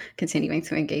to continuing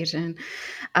to engage in.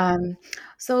 Um,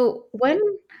 so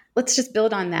let's just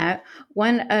build on that.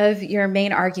 One of your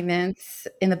main arguments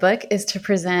in the book is to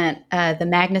present the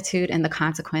magnitude and the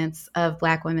consequence of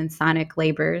Black women's sonic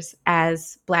labors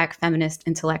as Black feminist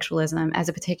intellectualism as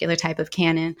a particular type of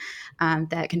canon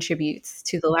that contributes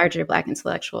to the larger Black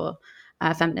intellectual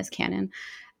feminist canon.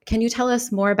 Can you tell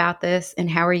us more about this and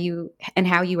how you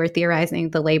are theorizing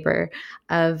the labor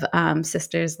of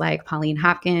sisters like Pauline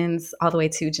Hopkins all the way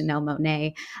to Janelle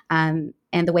Monáe,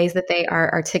 and the ways that they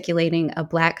are articulating a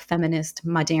Black feminist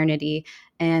modernity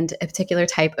and a particular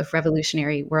type of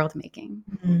revolutionary world making?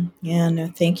 Yeah, no,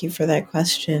 thank you for that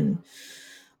question.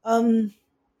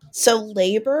 So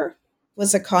labor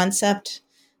was a concept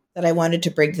that I wanted to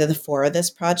bring to the fore of this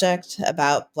project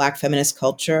about Black feminist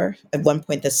culture. At one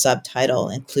point, the subtitle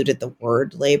included the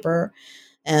word labor.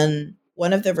 And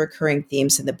one of the recurring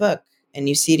themes in the book, and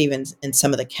you see it even in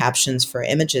some of the captions for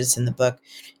images in the book,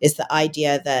 is the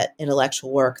idea that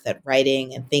intellectual work, that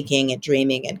writing and thinking and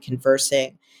dreaming and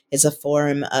conversing is a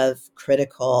form of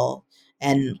critical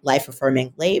and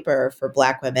life-affirming labor for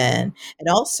Black women. And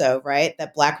also, right,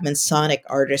 that Black women's sonic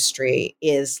artistry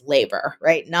is labor,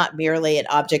 right? Not merely an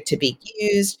object to be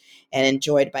used and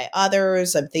enjoyed by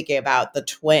others. I'm thinking about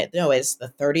it's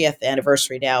the 30th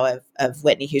anniversary now of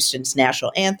Whitney Houston's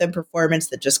national anthem performance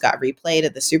that just got replayed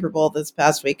at the Super Bowl this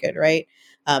past weekend, right?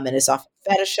 And is often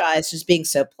fetishized as being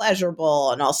so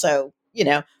pleasurable, and also,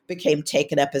 became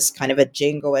taken up as kind of a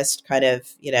jingoist kind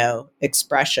of,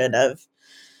 expression of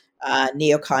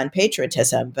neocon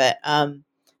patriotism. But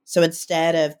so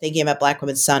instead of thinking about Black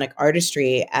women's sonic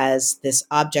artistry as this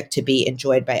object to be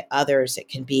enjoyed by others, it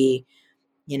can be,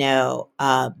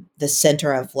 the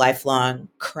center of lifelong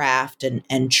craft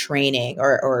and training,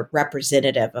 or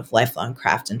representative of lifelong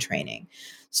craft and training.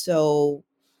 So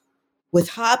with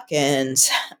Hopkins,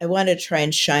 I want to try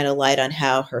and shine a light on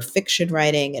how her fiction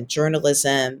writing and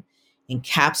journalism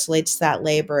encapsulates that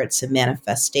labor. It's a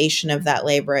manifestation of that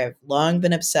labor. I've long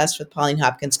been obsessed with Pauline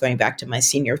Hopkins, going back to my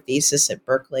senior thesis at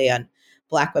Berkeley on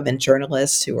Black women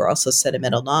journalists who were also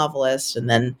sentimental novelists. And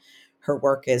then her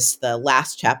work is the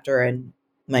last chapter in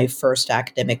my first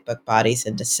academic book, Bodies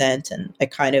in Dissent. And I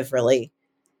thought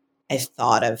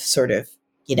of sort of,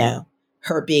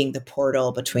 her being the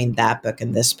portal between that book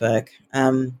and this book.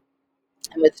 And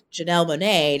with Janelle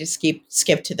Monáe, to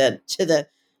skip to the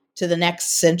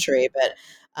next century, but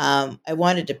I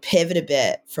wanted to pivot a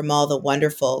bit from all the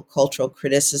wonderful cultural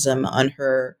criticism on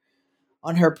her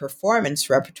performance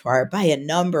repertoire by a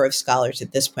number of scholars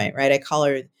at this point, right? I call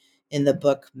her in the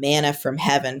book manna from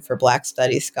heaven for Black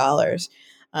studies scholars.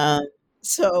 Um,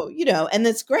 so, and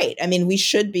that's great. I mean, we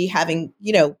should be having,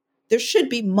 there should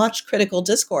be much critical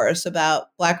discourse about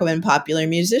Black women popular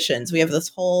musicians. We have this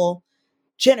whole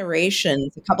a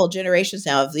couple of generations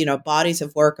now of, bodies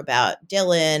of work about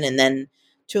Dylan, and then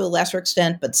to a lesser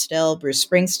extent, but still Bruce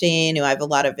Springsteen, who I have a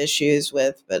lot of issues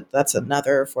with, but that's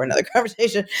for another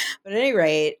conversation. But at any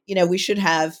rate, we should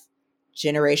have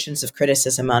generations of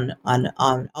criticism on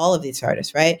all of these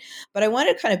artists, right? But I want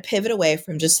to kind of pivot away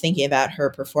from just thinking about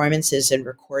her performances and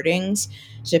recordings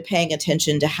to paying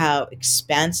attention to how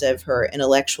expansive her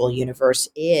intellectual universe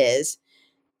is,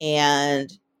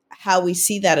 and how we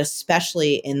see that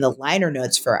especially in the liner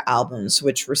notes for albums,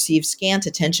 which receive scant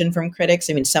attention from critics.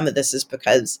 I mean, some of this is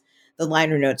because the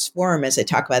liner notes form, as I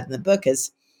talk about in the book,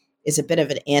 is a bit of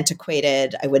an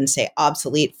antiquated, I wouldn't say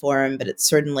obsolete form, but it's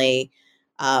certainly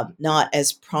not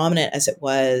as prominent as it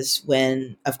was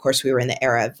when, of course, we were in the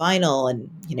era of vinyl,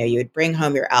 and, you would bring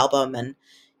home your album and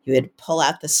you would pull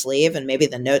out the sleeve, and maybe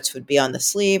the notes would be on the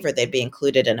sleeve, or they'd be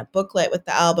included in a booklet with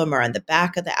the album or on the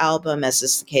back of the album, as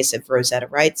is the case of Rosetta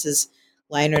Wright's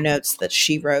liner notes that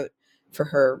she wrote for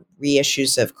her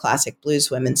reissues of classic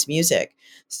blues women's music.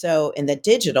 So in the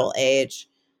digital age,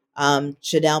 Janelle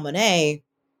Monáe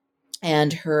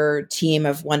and her team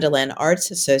of Wonderland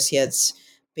Arts Associates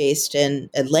based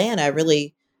in Atlanta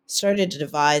really started to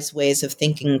devise ways of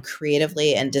thinking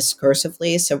creatively and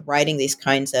discursively. So writing these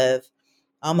kinds of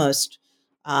almost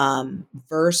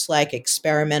verse-like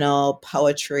experimental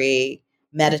poetry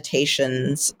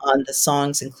meditations on the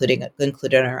songs included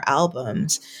in our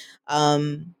albums.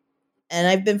 Um, and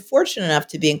I've been fortunate enough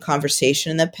to be in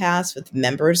conversation in the past with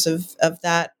members of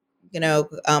that,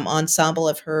 ensemble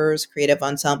of hers, creative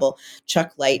ensemble,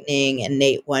 Chuck Lightning and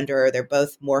Nate Wonder. They're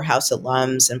both Morehouse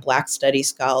alums and Black Study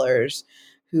scholars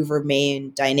who've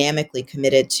remained dynamically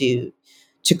committed to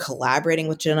collaborating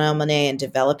with Janelle Monáe and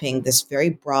developing this very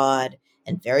broad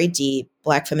and very deep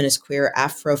Black feminist, queer,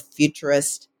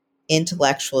 Afrofuturist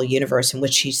intellectual universe in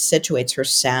which she situates her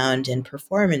sound and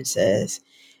performances.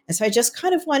 And so I just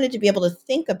kind of wanted to be able to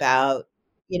think about,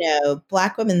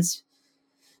 Black women's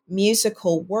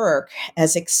musical work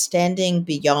as extending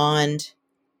beyond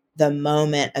the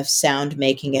moment of sound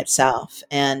making itself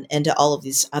and into all of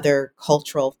these other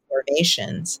cultural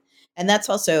formations. And that's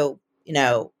also,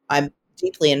 I'm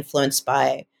deeply influenced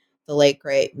by the late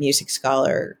great music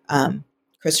scholar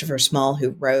Christopher Small,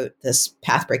 who wrote this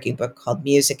path-breaking book called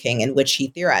Musicking, in which he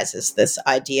theorizes this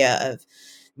idea of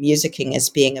musicking as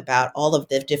being about all of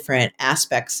the different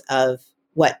aspects of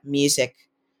what music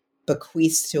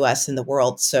bequeaths to us in the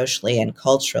world socially and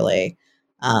culturally,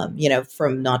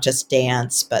 from not just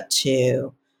dance, but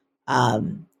to,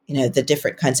 the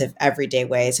different kinds of everyday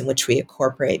ways in which we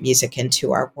incorporate music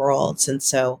into our worlds. And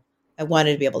so I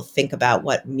wanted to be able to think about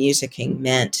what musicking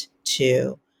meant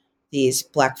to these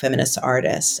Black feminist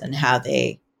artists and how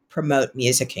they promote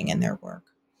musicking in their work.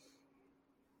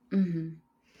 Mm-hmm.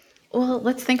 Well,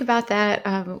 let's think about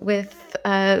that with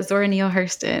Zora Neale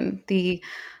Hurston, the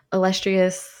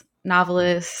illustrious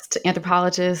novelist,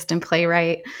 anthropologist, and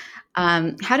playwright.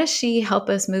 How does she help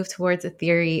us move towards a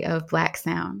theory of Black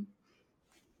sound?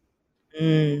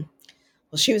 Mm.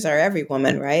 Well, she was our every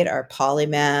woman, right? Our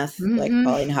polymath, like Mm-hmm.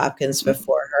 Pauline Hopkins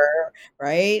before her,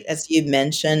 right? As you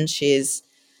mentioned, she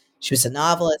was a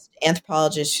novelist,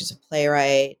 anthropologist, she's a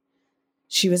playwright.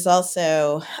 She was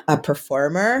also a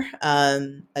performer,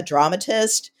 a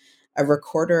dramatist, a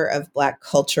recorder of Black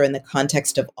culture in the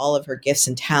context of all of her gifts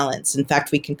and talents. In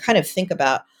fact, we can kind of think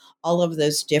about all of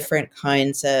those different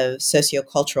kinds of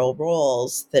sociocultural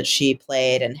roles that she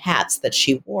played and hats that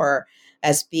she wore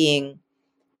as being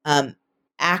um,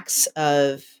 acts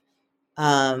of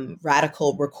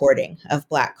radical recording of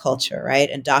Black culture, right?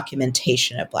 And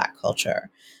documentation of Black culture.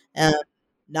 Um,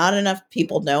 Not enough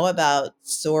people know about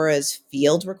Zora's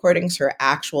field recordings, her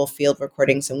actual field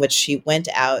recordings, in which she went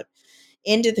out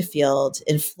into the field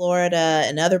in Florida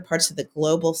and other parts of the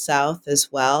global South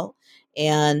as well,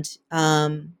 and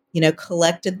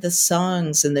collected the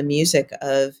songs and the music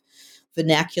of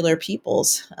vernacular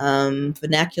peoples,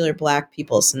 vernacular Black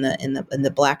peoples in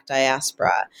the Black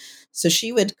diaspora. So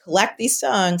she would collect these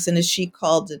songs, and as she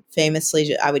called it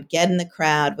famously, I would get in the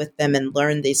crowd with them and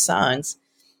learn these songs.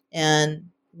 And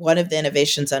one of the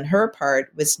innovations on her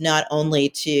part was not only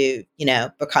to,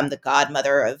 become the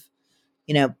godmother of,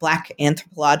 Black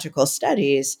anthropological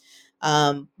studies,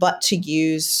 but to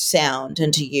use sound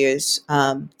and to use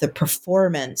the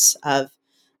performance of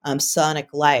sonic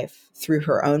life through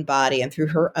her own body and through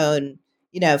her own,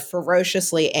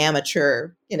 ferociously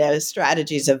amateur,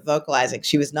 strategies of vocalizing.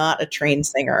 She was not a trained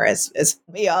singer, as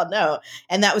we all know,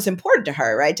 and that was important to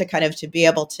her, right? To kind of to be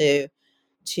able to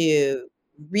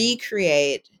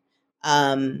recreate,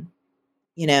 um,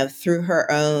 through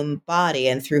her own body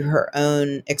and through her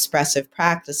own expressive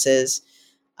practices,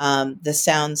 the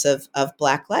sounds of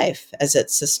Black life as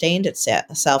it sustained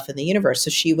itself in the universe.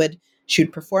 So she would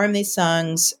perform these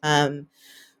songs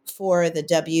for the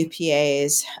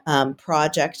WPA's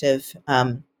project of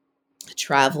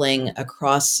traveling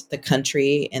across the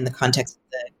country in the context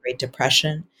of the Great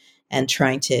Depression and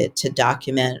trying to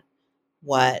document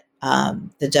what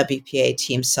the WPA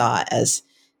team saw as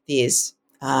these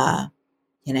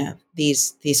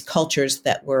these cultures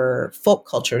that were folk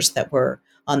cultures that were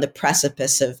on the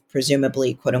precipice of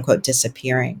presumably quote unquote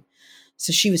disappearing.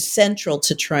 So she was central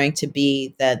to trying to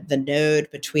be the node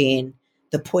between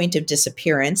the point of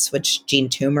disappearance, which Jean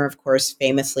Toomer, of course,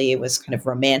 famously was kind of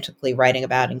romantically writing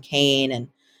about in Kane and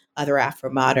other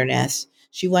Afro-modernists.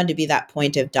 She wanted to be that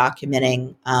point of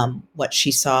documenting what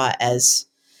she saw as,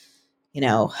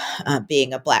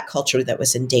 being a Black culture that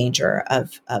was in danger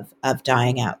of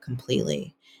dying out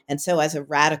completely. And so, as a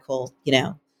radical,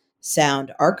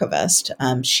 sound archivist,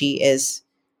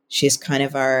 she's kind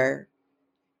of our,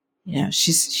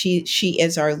 she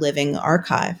is our living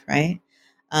archive, right?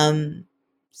 Um,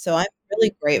 so I'm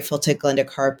really grateful to Glenda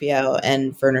Carpio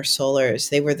and Werner Solers.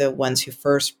 They were the ones who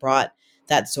first brought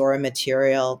that Zora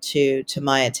material to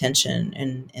my attention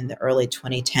in the early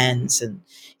 2010s, and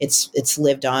it's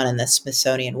lived on in the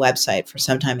Smithsonian website for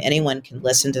some time. Anyone can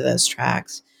listen to those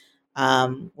tracks.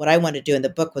 what I wanted to do in the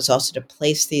book was also to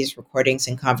place these recordings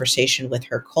in conversation with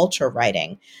her culture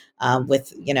writing,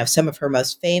 with some of her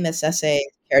most famous essays,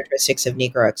 Characteristics of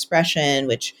Negro Expression,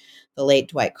 which the late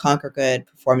Dwight Conquergood,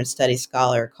 performance studies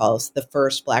scholar, calls the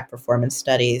first Black performance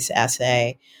studies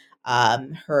essay.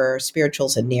 Her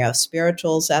Spirituals and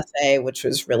Neo-Spirituals essay, which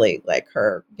was really like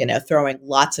her, throwing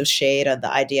lots of shade on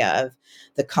the idea of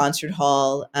the concert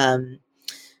hall.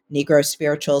 Negro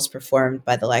spirituals performed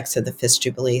by the likes of the Fifth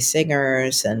Jubilee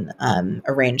Singers and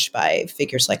arranged by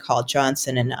figures like Hall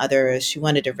Johnson and others. She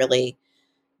wanted to really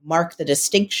mark the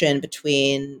distinction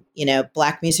between,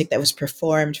 Black music that was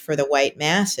performed for the white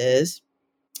masses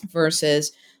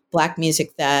versus Black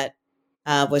music that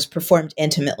was performed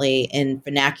intimately in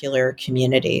vernacular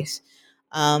communities.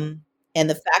 Um, and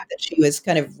the fact that she was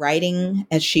kind of writing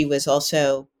as she was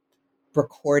also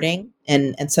recording,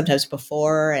 and sometimes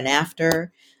before and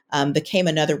after, became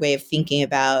another way of thinking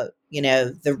about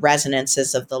the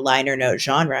resonances of the liner note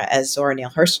genre, as Zora Neale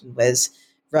Hurston was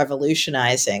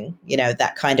revolutionizing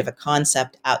that kind of a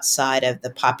concept outside of the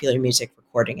popular music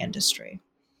recording industry.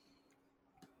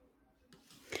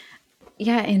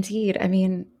 Yeah, indeed. I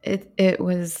mean, it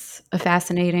was a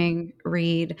fascinating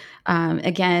read.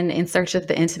 Again, in search of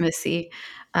the intimacy,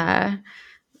 uh,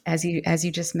 as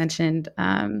you just mentioned,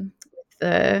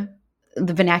 the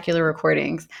the vernacular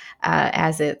recordings,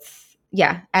 as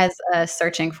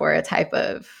searching for a type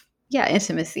of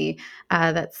intimacy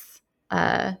that's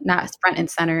not front and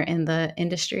center in the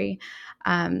industry.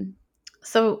 Um,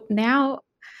 so now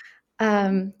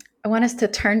um, I want us to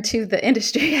turn to the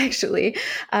industry, actually.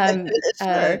 Um, uh,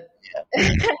 Sure.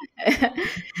 Yeah.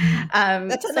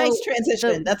 That's a nice so transition.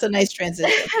 the That's a nice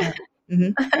transition. Yeah.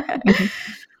 Mhm. Mhm.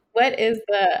 what is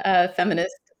the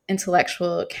feminist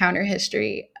intellectual counter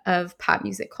history of pop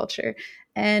music culture,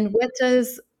 and what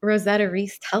does Rosetta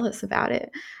Reese tell us about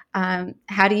it?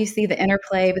 How do you see the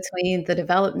interplay between the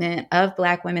development of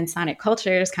Black women's sonic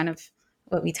cultures, kind of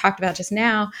what we talked about just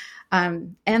now,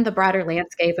 and the broader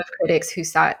landscape of critics who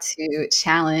sought to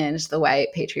challenge the white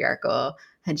patriarchal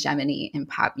hegemony in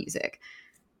pop music?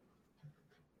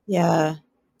 Yeah,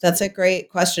 that's a great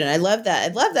question. I love that.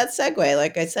 I love that segue.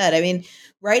 Like I said, I mean,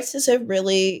 Rice is a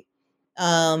really,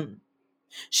 um,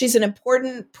 she's an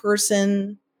important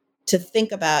person to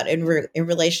think about in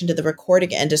relation to the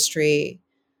recording industry,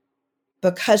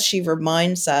 because she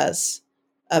reminds us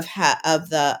of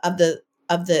the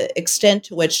extent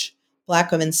to which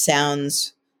Black women's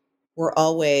sounds were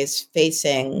always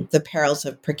facing the perils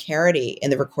of precarity in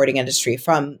the recording industry,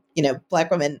 from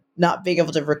Black women not being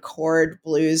able to record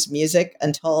blues music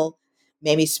until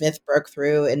Mamie Smith broke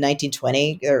through in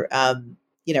 1920, or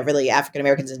really African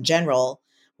Americans in general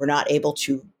were not able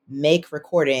to make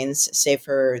recordings, save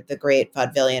for the great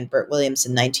vaudevillian Bert Williams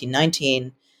in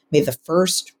 1919 made the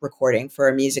first recording for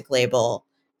a music label,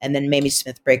 and then Mamie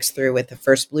Smith breaks through with the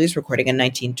first blues recording in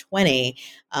 1920.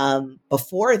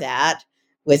 Before that,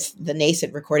 with the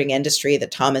nascent recording industry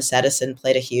that Thomas Edison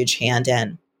played a huge hand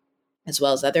in, as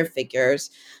well as other figures.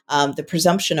 The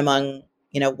presumption among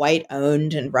white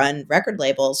owned and run record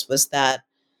labels was that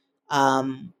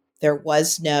there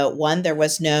was no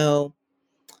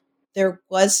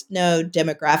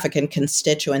demographic and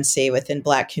constituency within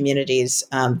Black communities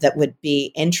that would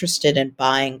be interested in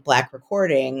buying Black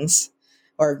recordings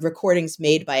or recordings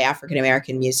made by African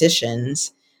American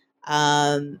musicians.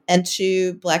 And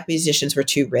two Black musicians were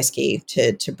too risky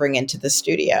to bring into the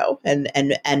studio and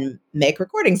make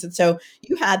recordings. And so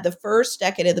you had the first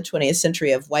decade of the 20th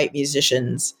century of white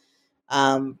musicians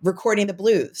recording the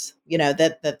blues,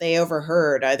 that they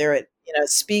overheard either at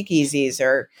speakeasies,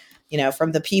 or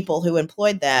from the people who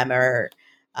employed them, or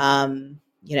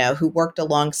who worked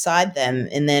alongside them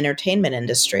in the entertainment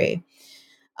industry.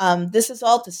 This is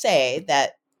all to say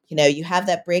that you have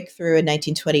that breakthrough in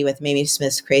 1920 with Mamie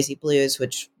Smith's Crazy Blues,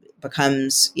 which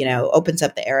becomes opens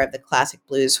up the era of the classic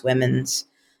blues women's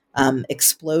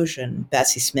explosion.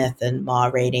 Bessie Smith and Ma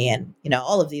Rainey, and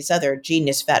all of these other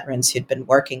genius veterans who'd been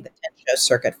working the tent show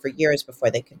circuit for years before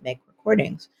they could make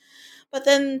recordings. But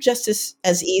then, just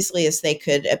as easily as they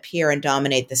could appear and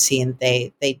dominate the scene,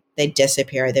 they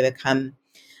disappear. They become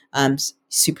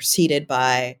superseded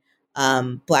by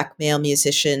Black male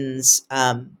musicians,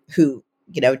 who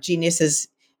geniuses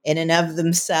in and of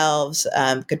themselves,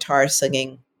 guitar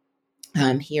singing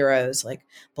heroes like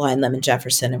Blind Lemon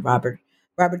Jefferson and Robert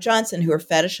Johnson, who are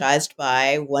fetishized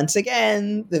by, once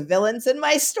again, the villains in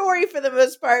my story, for the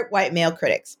most part, white male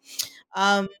critics.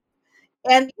 Um,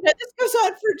 and this goes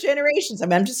on for generations. I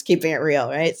mean, I'm just keeping it real,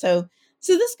 right? So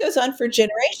this goes on for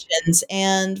generations,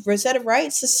 and Rosetta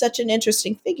Rice is such an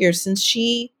interesting figure, since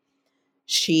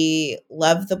She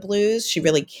loved the blues. She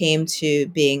really came to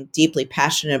being deeply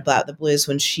passionate about the blues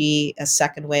when she, a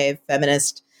second wave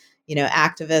feminist,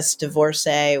 activist,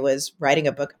 divorcee, was writing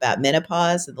a book about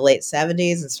menopause in the late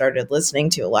 70s and started listening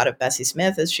to a lot of Bessie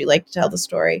Smith as she liked to tell the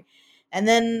story. And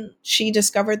then she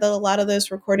discovered that a lot of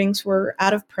those recordings were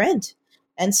out of print.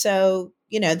 And so,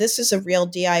 this is a real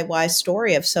DIY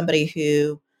story of somebody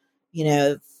who, you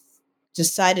know,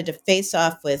 decided to face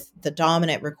off with the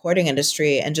dominant recording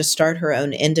industry and just start her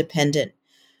own independent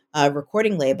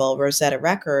recording label, Rosetta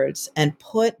Records, and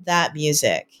put that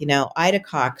music, Ida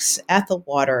Cox, Ethel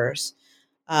Waters,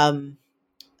 um,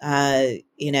 uh,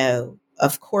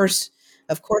 of course,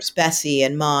 Bessie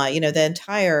and Ma, the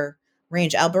entire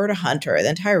range, Alberta Hunter, the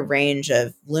entire range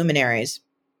of luminaries,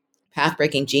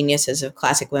 path-breaking geniuses of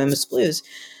classic women's blues.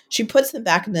 She puts them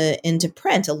back into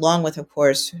print, along with, of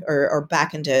course, or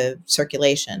back into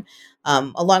circulation,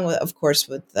 along with, of course,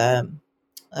 with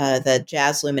the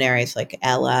jazz luminaries like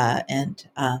Ella and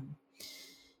Dinah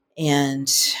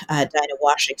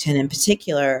Washington in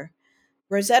particular.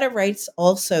 Rosetta Wright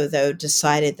also, though,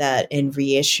 decided that in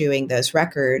reissuing those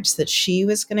records that she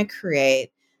was going to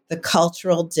create the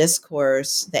cultural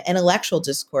discourse, the intellectual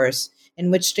discourse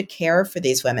in which to care for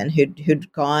these women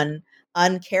who'd gone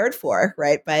uncared for,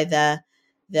 right, by the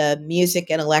music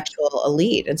intellectual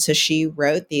elite. And so she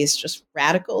wrote these just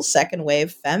radical second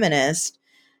wave feminist,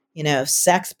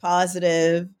 sex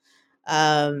positive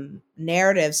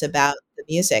narratives about the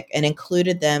music and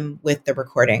included them with the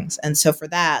recordings. And so for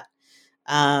that,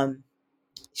 um,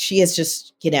 she is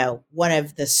just, one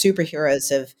of the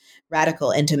superheroes of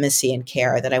radical intimacy and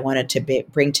care that I wanted to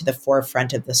bring to the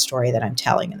forefront of the story that I'm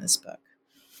telling in this book.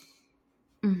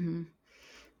 Mm-hmm.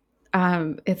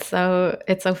 It's so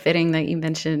fitting that you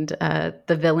mentioned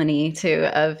the villainy too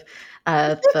of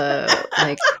the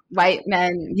like white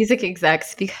men music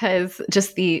execs, because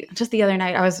just the other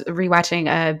night I was rewatching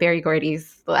Barry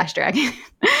Gordy's The Last Dragon,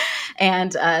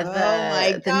 and Oh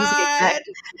my the music exec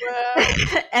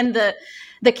God. and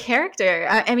the character.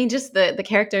 I mean, just the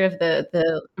character of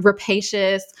the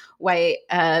rapacious white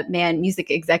man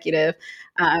music executive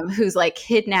who's like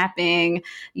kidnapping,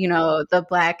 the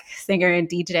Black singer and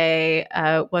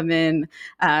DJ woman,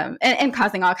 and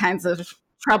causing all kinds of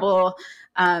trouble.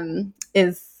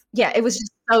 It was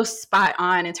just so spot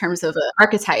on in terms of the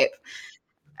archetype.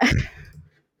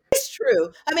 It's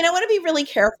true. I mean, I want to be really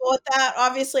careful with that,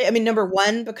 obviously. I mean, number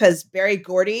one, because Barry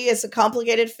Gordy is a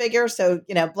complicated figure. So,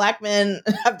 Black men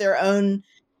have their own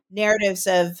narratives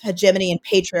of hegemony and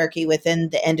patriarchy within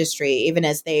the industry, even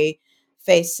as they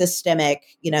face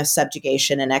systemic,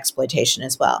 subjugation and exploitation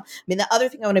as well. I mean, the other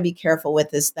thing I want to be careful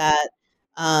with is that,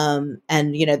 and,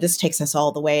 this takes us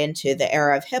all the way into the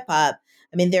era of hip hop.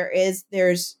 I mean, there's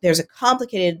a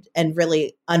complicated and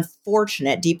really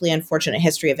unfortunate, deeply unfortunate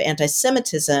history of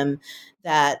anti-Semitism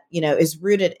that is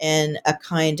rooted in a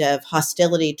kind of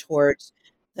hostility towards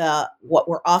the what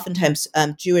were oftentimes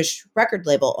Jewish record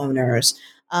label owners,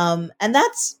 and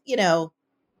that's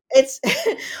it's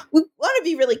we want to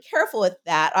be really careful with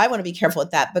that. I want to be careful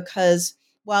with that because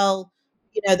while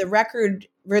the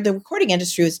recording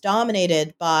industry was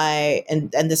dominated by,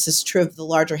 and this is true of the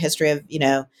larger history of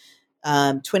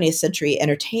 20th century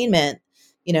entertainment,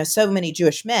 so many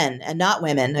Jewish men and not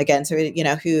women, again, so,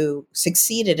 who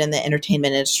succeeded in the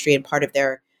entertainment industry, and part of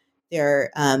their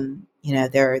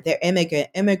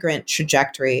immigrant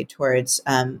trajectory towards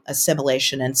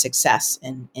assimilation and success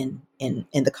in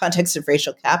the context of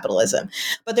racial capitalism.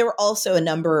 But there were also a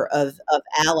number of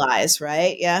allies,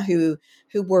 right? Yeah, who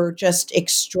were just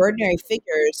extraordinary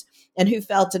figures and who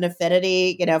felt an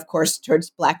affinity, of course, towards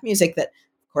Black music that,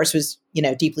 of course, was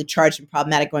deeply charged and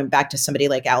problematic, going back to somebody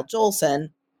like Al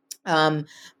Jolson,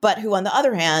 but who, on the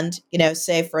other hand,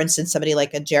 say for instance somebody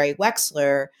like a Jerry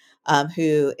Wexler,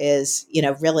 who is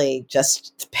really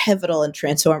just pivotal and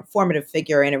transformative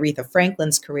figure in Aretha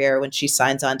Franklin's career when she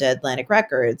signs on to Atlantic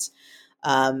Records,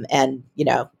 and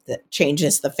that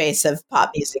changes the face of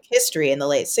pop music history in the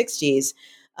late '60s,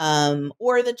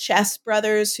 or the Chess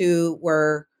brothers, who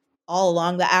were all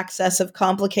along the axis of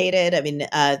complicated. I mean,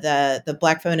 the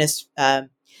Black feminist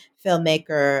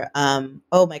filmmaker.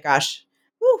 Oh my gosh,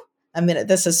 whew,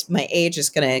 This is my age is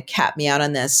gonna cap me out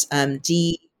on this.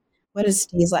 What is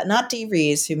Dee's like? Not Dee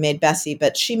Rees, who made Bessie,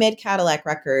 but she made Cadillac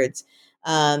Records,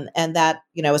 and that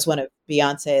was one of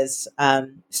Beyonce's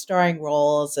starring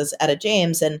roles as Etta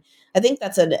James, and I think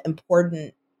that's an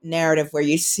important narrative where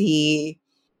you see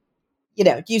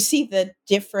the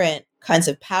different kinds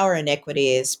of power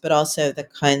inequities, but also the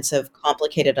kinds of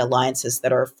complicated alliances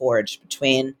that are forged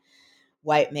between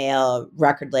white male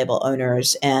record label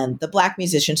owners and the Black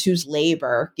musicians whose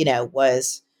labor,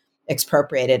 was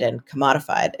expropriated and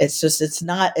commodified. It's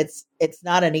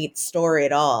not a neat story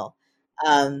at all.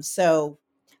 So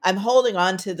I'm holding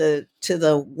on to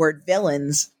the word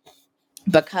villains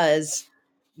because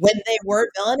when they were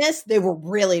villainous, they were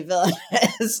really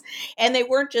villainous, and they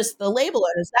weren't just the label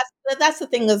owners. That's the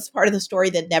thing that's part of the story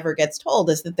that never gets told,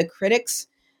 is that the critics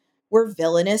were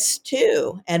villainous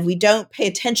too. And we don't pay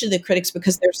attention to the critics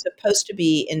because they're supposed to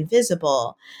be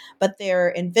invisible, but their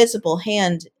invisible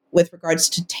hand with regards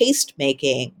to taste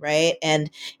making, right? And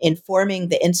informing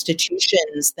the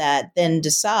institutions that then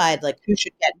decide like who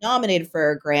should get nominated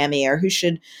for a Grammy or who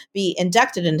should be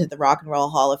inducted into the Rock and Roll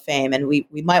Hall of Fame. And we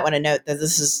might want to note that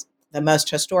this is the most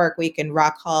historic week in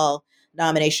Rock Hall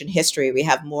nomination history. We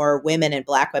have more women and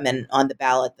Black women on the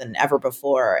ballot than ever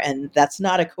before. And that's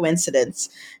not a coincidence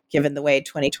given the way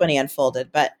 2020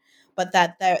 unfolded. But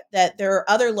that there are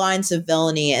other lines of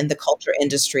villainy in the culture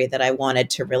industry that I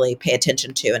wanted to really pay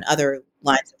attention to, and other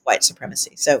lines of white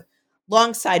supremacy. So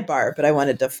long sidebar, but I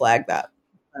wanted to flag that.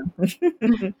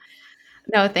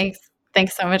 No, thanks.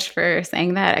 Thanks so much for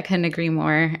saying that. I couldn't agree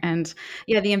more. And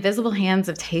yeah, the invisible hands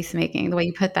of tastemaking, the way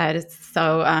you put that is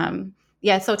so,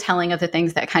 yeah, it's so telling of the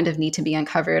things that kind of need to be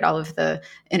uncovered, all of the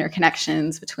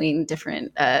interconnections between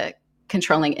different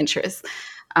controlling interests.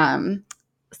 Um,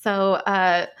 so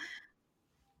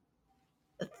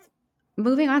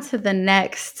moving on to the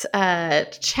next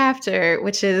chapter,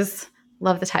 which is,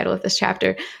 love the title of this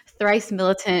chapter, Thrice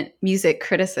Militant Music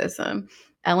Criticism,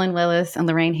 Ellen Willis and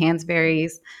Lorraine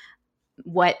Hansberry's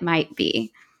What Might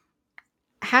Be.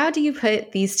 How do you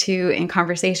put these two in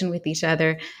conversation with each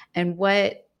other, and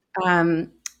what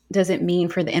does it mean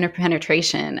for the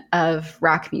interpenetration of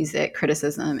rock music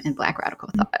criticism and Black radical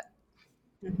thought?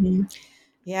 Mm-hmm.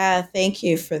 Yeah, thank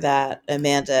you for that,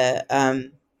 Amanda.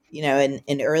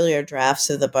 In earlier drafts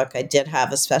of the book, I did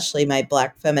have especially my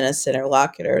Black feminist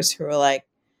interlocutors who were like,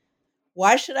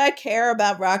 why should I care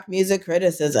about rock music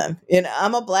criticism?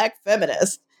 I'm a Black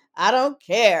feminist. I don't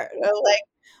care. Like,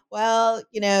 well,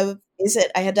 is it?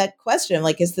 I had that question,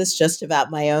 like, is this just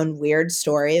about my own weird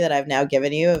story that I've now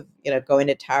given you of, going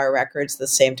to Tower Records the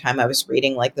same time I was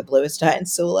reading like the Bluest Eye and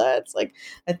Sula? It's like,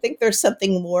 I think there's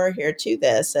something more here to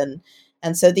this.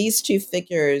 And so these two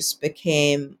figures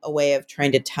became a way of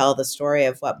trying to tell the story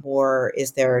of what more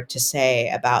is there to say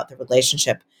about the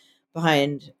relationship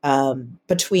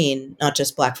between not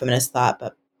just Black feminist thought,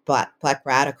 but Black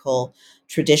radical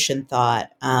tradition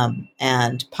thought,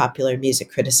 and popular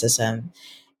music criticism.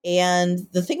 And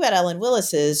the thing about Ellen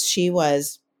Willis is she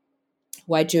was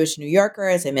white Jewish New Yorker,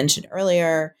 as I mentioned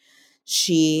earlier.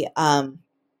 She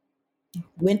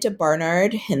went to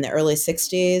Barnard in the early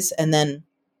 60s and then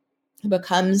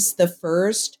becomes the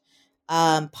first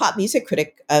pop music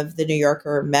critic of the New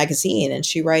Yorker magazine. And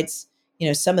she writes,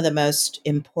 some of the most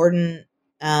important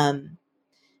and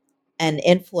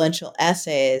influential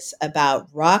essays about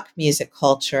rock music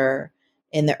culture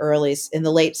in the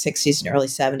late 60s and early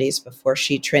 70s, before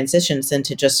she transitions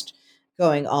into just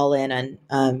going all in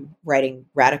on writing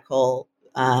radical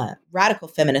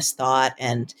feminist thought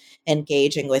and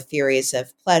engaging with theories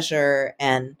of pleasure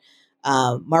and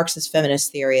Marxist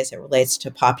feminist theory as it relates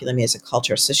to popular music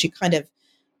culture. So she kind of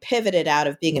pivoted out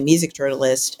of being a music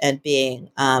journalist and being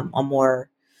a more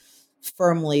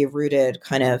firmly rooted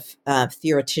kind of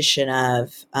theoretician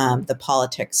of the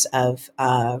politics of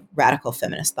radical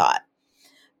feminist thought.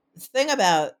 The thing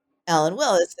about Ellen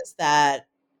Willis is that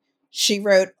she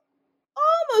wrote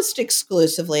almost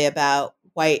exclusively about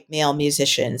white male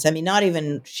musicians. I mean,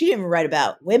 she didn't even write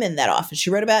about women that often. She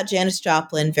wrote about Janis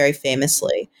Joplin very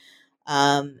famously,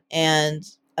 and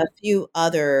a few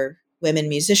other women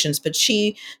musicians, but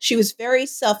she was very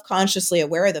self-consciously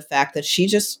aware of the fact that she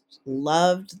just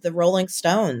loved the Rolling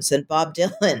Stones and Bob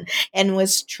Dylan and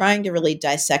was trying to really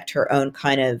dissect her own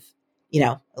kind of,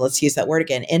 let's use that word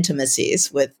again,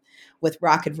 intimacies with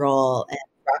rock and roll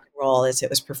as it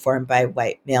was performed by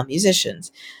white male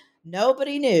musicians.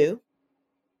 Nobody knew,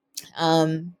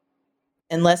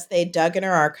 unless they dug in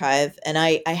her archive. And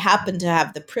I happened to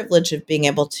have the privilege of being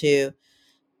able to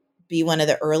be one of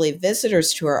the early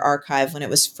visitors to her archive when it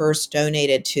was first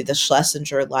donated to the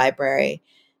Schlesinger Library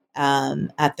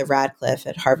at the Radcliffe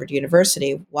at Harvard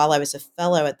University while I was a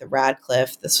fellow at the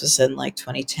Radcliffe. This was in like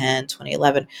 2010,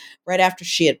 2011, right after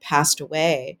she had passed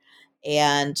away.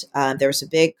 And there was a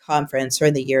big conference, or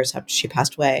in the years after she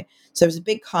passed away. So there was a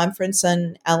big conference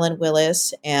on Ellen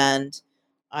Willis, and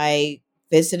I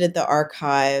visited the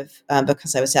archive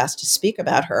because I was asked to speak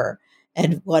about her.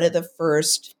 And one of the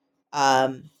first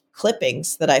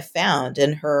clippings that I found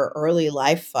in her early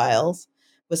life files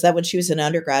was that when she was an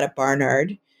undergrad at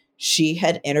Barnard, she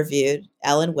had interviewed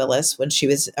Ellen Willis when she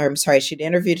was, or I'm sorry, she'd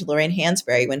interviewed Lorraine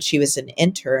Hansberry when she was an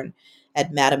intern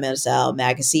at Mademoiselle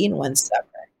magazine one summer.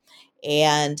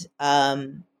 And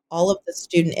all of the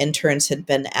student interns had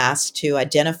been asked to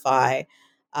identify,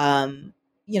 um,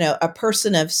 a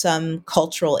person of some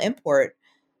cultural import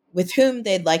with whom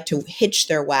they'd like to hitch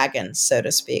their wagons, so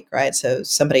to speak, right? So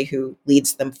somebody who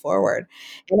leads them forward.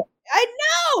 And I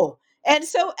know. And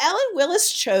so Ellen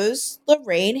Willis chose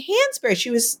Lorraine Hansberry. She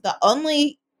was the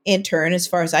only intern, as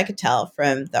far as I could tell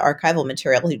from the archival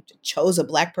material, who chose a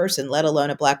Black person, let alone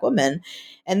a Black woman.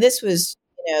 And this was,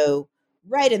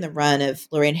 right in the run of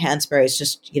Lorraine Hansberry's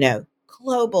just,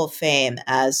 global fame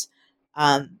as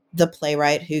the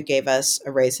playwright who gave us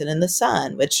A Raisin in the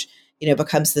Sun, which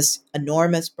becomes this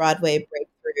enormous Broadway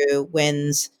breakthrough,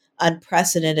 wins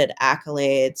unprecedented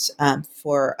accolades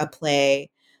for a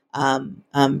play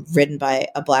written by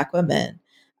a Black woman.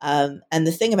 And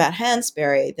the thing about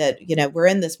Hansberry that, we're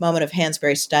in this moment of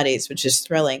Hansberry studies, which is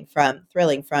thrilling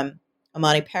from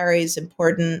Amani Perry's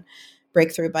important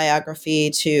breakthrough biography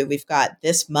to we've got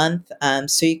this month,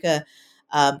 Suika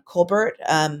Colbert,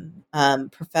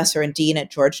 professor and dean at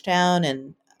Georgetown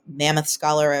and mammoth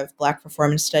scholar of Black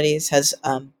performance studies,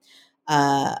 uh,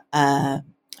 uh,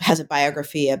 has a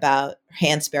biography about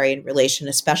Hansberry in relation,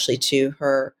 especially to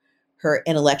her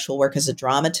intellectual work as a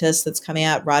dramatist that's coming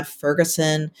out. Rod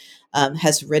Ferguson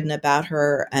has written about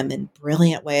her in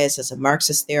brilliant ways as a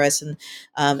Marxist theorist,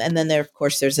 and then there, of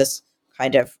course, there's this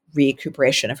kind of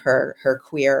recuperation of her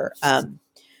queer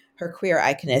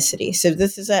iconicity. So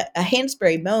this is a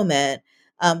Hansberry moment.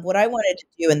 What I wanted to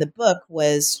do in the book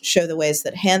was show the ways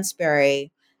that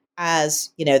Hansberry,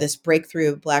 as this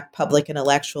breakthrough Black public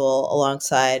intellectual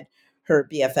alongside her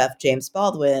BFF James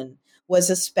Baldwin, was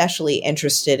especially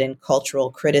interested in cultural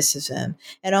criticism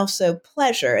and also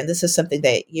pleasure. And this is something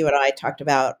that you and I talked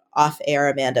about off air,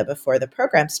 Amanda, before the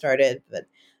program started. But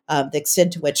the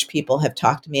extent to which people have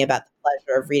talked to me about the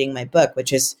pleasure of reading my book,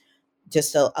 which is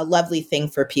just a lovely thing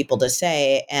for people to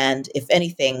say. And if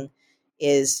anything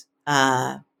is,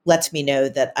 lets me know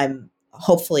that I'm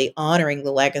hopefully honoring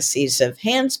the legacies of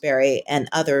Hansberry and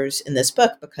others in this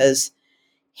book, because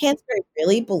Hansberry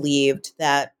really believed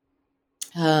that,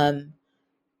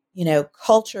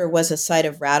 culture was a site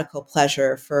of radical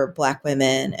pleasure for Black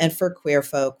women and for queer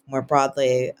folk more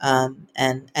broadly,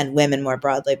 and women more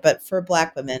broadly, but for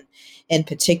Black women in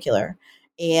particular.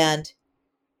 And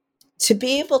to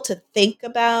be able to think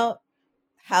about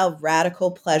how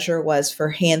radical pleasure was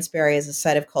for Hansberry as a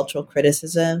site of cultural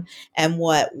criticism and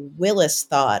what Willis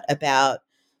thought about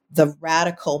the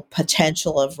radical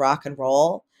potential of rock and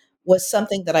roll was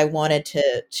something that I wanted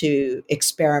to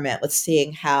experiment with,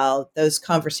 seeing how those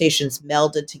conversations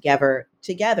melded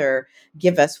together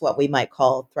give us what we might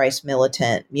call thrice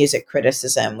militant music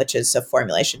criticism, which is a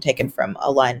formulation taken from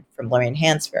a line from Lorraine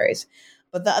Hansberry's.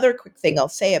 But the other quick thing I'll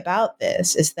say about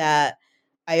this is that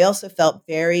I also felt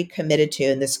very committed to,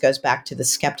 and this goes back to the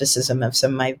skepticism of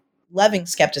some of my loving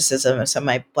skepticism of some of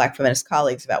my Black feminist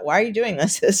colleagues about why are you doing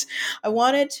this? Is I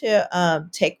wanted to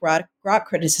take rock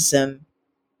criticism.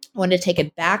 I wanted to take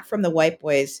it back from the white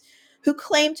boys who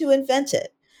claimed to invent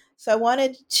it. So I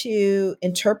wanted to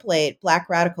interpolate Black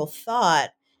radical thought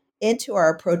into our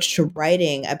approach to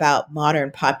writing about modern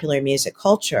popular music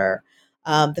culture,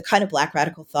 the kind of Black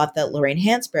radical thought that Lorraine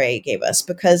Hansberry gave us,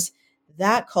 because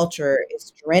that culture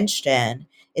is drenched in,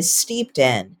 is steeped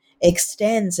in,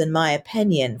 extends, in my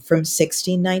opinion, from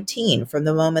 1619, from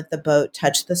the moment the boat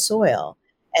touched the soil.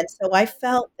 And so I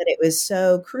felt that it was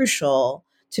so crucial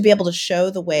to be able to show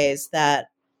the ways that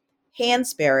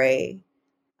Hansberry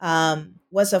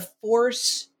was a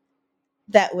force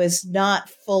that was not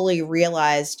fully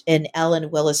realized in Ellen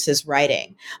Willis's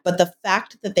writing. But the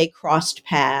fact that they crossed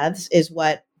paths is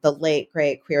what the late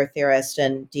great queer theorist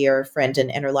and dear friend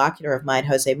and interlocutor of mine,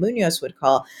 Jose Munoz, would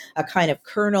call a kind of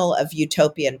kernel of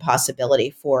utopian possibility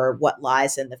for what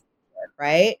lies in the future,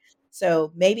 right?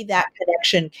 So maybe that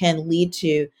connection can lead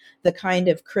to the kind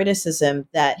of criticism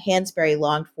that Hansberry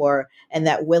longed for and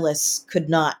that Willis could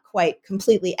not quite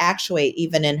completely actuate,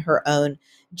 even in her own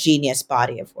genius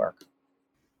body of work.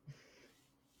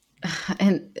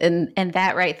 And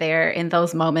that right there, in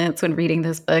those moments when reading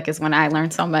this book, is when I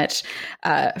learned so much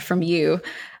from you,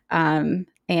 and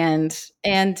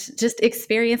just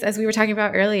experience, as we were talking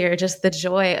about earlier, just the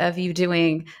joy of you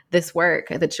doing this work,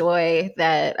 the joy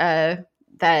that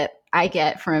I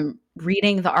get from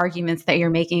reading the arguments that you're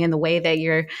making and the way that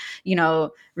you're,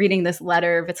 reading this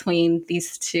letter between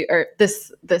these two, or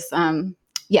this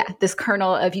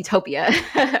kernel of utopia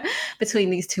between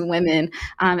these two women,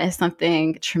 is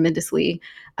something tremendously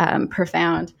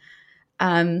profound.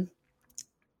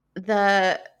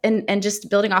 and just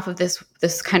building off of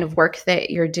this kind of work that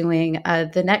you're doing,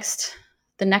 the next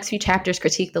few chapters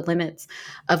critique the limits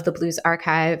of the blues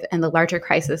archive and the larger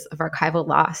crisis of archival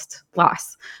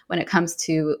loss when it comes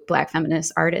to Black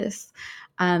feminist artists.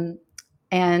 And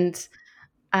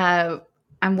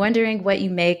I'm wondering what you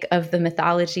make of the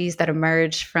mythologies that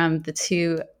emerge from the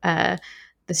two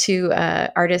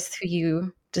artists who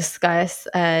you discuss,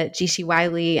 G.C.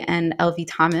 Wiley and L.V.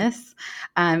 Thomas,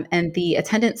 and the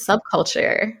attendant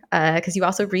subculture, because you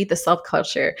also read the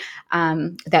subculture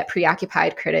that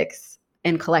preoccupied critics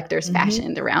and collectors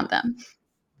fashioned around them.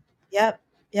 Yep.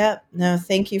 No,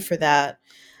 thank you for that.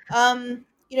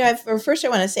 First I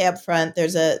want to say up front,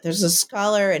 there's a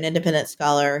scholar, an independent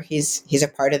scholar. He's a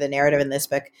part of the narrative in this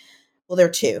book. Well, there are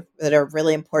two that are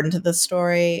really important to the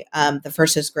story. The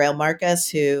first is Grail Marcus,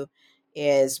 who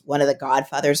is one of the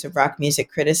godfathers of rock music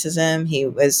criticism. He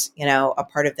was, a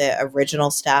part of the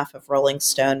original staff of Rolling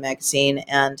Stone magazine,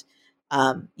 and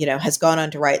has gone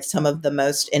on to write some of the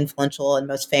most influential and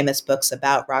most famous books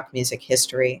about rock music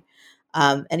history.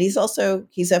 And he's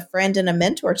a friend and a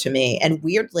mentor to me. And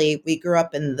weirdly, we grew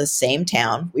up in the same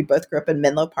town. We both grew up in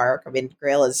Menlo Park. I mean,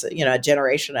 Grail is, a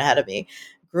generation ahead of me.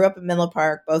 Grew up in Menlo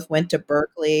Park, both went to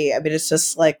Berkeley. I mean, it's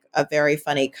just like a very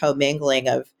funny commingling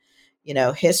of,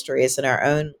 histories in our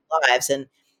own lives. And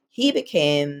he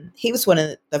was one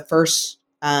of the first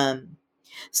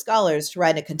scholars to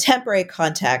write in a contemporary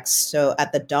context. So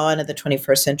at the dawn of the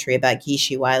 21st century, about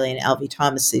Geeshie Wiley and L.V.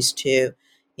 Thomas, these two,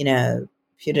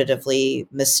 putatively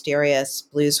mysterious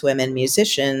blues women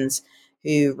musicians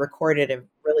who recorded a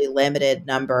really limited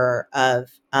number of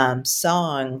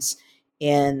songs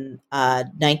in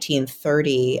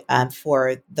 1930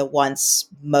 for the once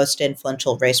most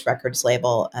influential race records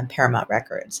label, Paramount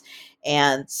Records.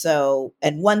 And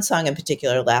one song in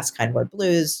particular, Last Kind Word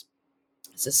Blues,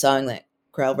 is a song that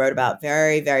Grail wrote about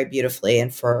very, very beautifully,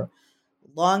 and for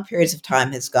long periods of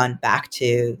time has gone back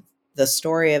to the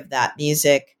story of that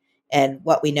music and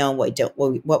what we know and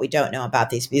what we don't know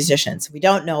about these musicians. We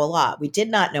don't know a lot. We did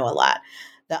not know a lot.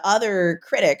 The other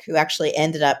critic who actually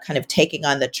ended up kind of taking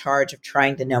on the charge of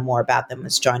trying to know more about them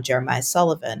was John Jeremiah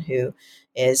Sullivan, who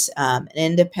is an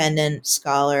independent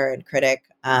scholar and critic,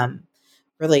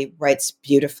 really writes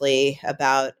beautifully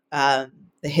about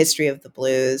the history of the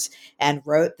blues, and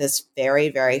wrote this very,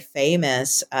 very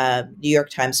famous New York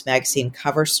Times Magazine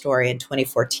cover story in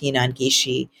 2014 on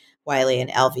Geeshie Wiley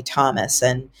and L.V. Thomas.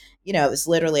 And, it was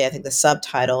literally, I think the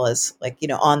subtitle is like,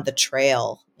 on the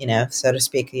trail, so to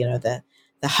speak, the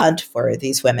hunt for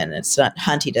these women. It's not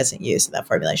hunt, he doesn't use in that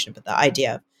formulation, but the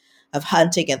idea of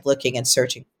hunting and looking and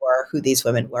searching for who these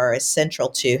women were is central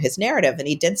to his narrative. And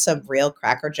he did some real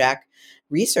crackerjack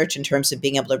research in terms of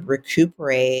being able to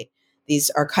recuperate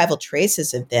these archival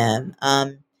traces of them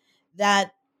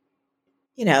that,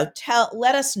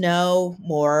 let us know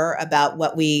more about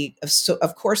what we,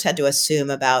 of course, had to assume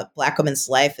about Black women's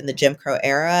life in the Jim Crow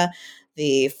era.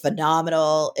 The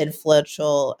phenomenal,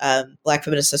 influential Black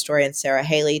feminist historian Sarah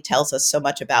Haley tells us so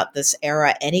much about this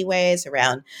era anyways,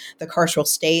 around the carceral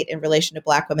state in relation to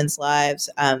Black women's lives.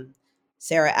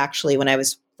 Sarah actually, when I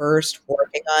was first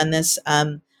working on this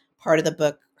part of the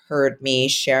book, heard me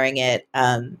sharing it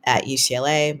at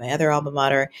UCLA, my other alma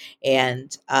mater,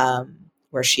 and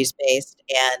where she's based.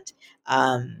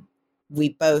 And we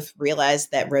both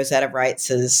realized that Rosetta Wright's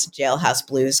Jailhouse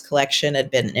Blues collection had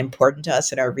been important to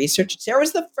us in our research. Sarah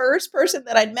was the first person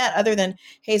that I'd met, other than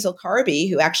Hazel Carby,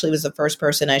 who actually was the first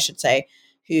person, I should say,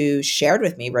 who shared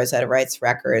with me Rosetta Wright's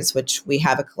records, which we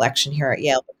have a collection here at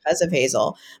Yale because of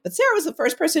Hazel. But Sarah was the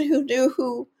first person who knew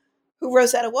who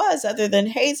Rosetta was, other than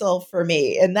Hazel, for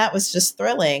me. And that was just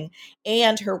thrilling.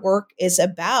 And her work is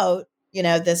about,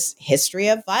 this history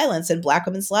of violence in Black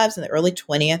women's lives in the early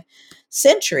 20th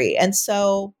century. And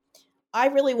so I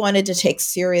really wanted to take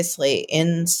seriously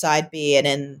in Side B and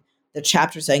in the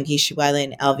chapters on Geeshie Wiley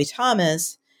and L.V.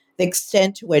 Thomas, the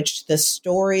extent to which the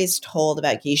stories told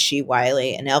about Geeshie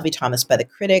Wiley and L.V. Thomas by the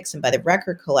critics and by the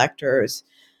record collectors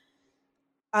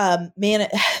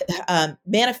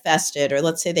manifested, or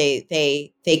let's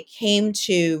say they came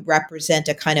to represent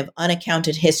a kind of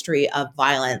unaccounted history of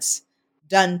violence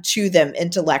done to them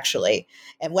intellectually.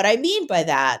 And what I mean by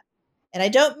that, and I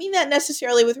don't mean that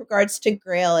necessarily with regards to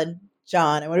Grail and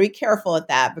John, I want to be careful at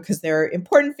that because they're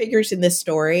important figures in this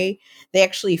story. They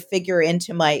actually figure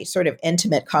into my sort of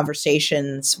intimate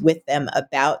conversations with them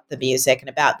about the music and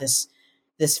about this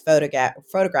photograph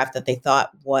that they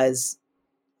thought was,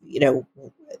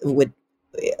 would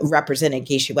represent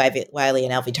Geeshie Wiley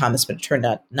and L.V. Thomas, but it turned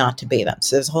out not to be them.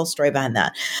 So there's a whole story behind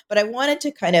that. But I wanted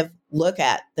to kind of look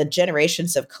at the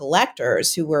generations of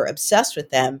collectors who were obsessed with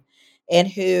them and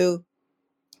who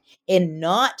in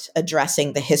not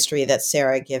addressing the history that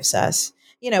Sarah gives us,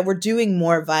 we're doing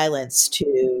more violence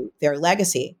to their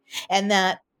legacy. And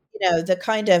that, the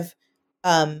kind of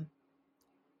um,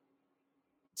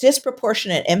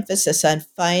 disproportionate emphasis on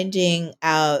finding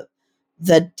out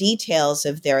the details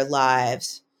of their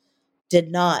lives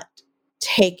did not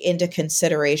take into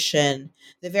consideration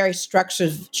the very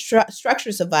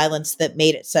structures of violence that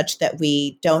made it such that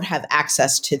we don't have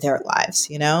access to their lives.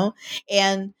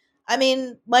 And I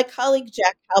mean, my colleague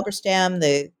Jack Halberstam,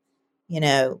 the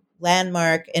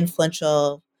landmark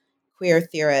influential queer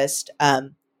theorist,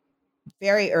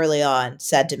 very early on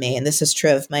said to me, and this is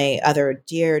true of my other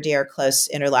dear close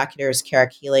interlocutors, Kara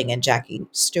Keeling and Jackie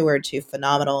Stewart, two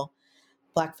phenomenal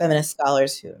Black feminist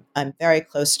scholars who I'm very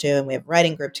close to, and we have a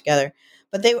writing group together.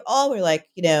 But they all were like,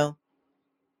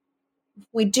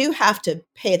 we do have to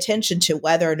pay attention to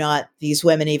whether or not these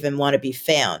women even want to be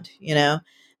found.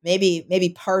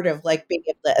 Maybe part of like being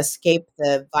able to escape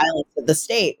the violence of the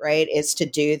state, right, is to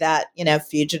do that,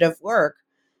 fugitive work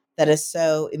that is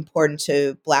so important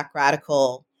to Black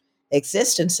radical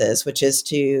existences, which is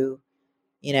to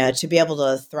be able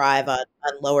to thrive on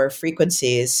lower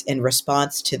frequencies in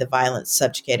response to the violence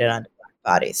subjugated onto Black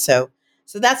bodies. So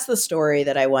that's the story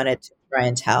that I wanted to try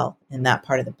and tell in that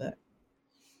part of the book.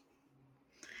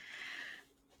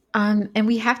 And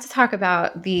we have to talk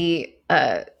about the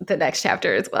next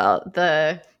chapter as well,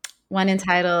 the one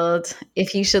entitled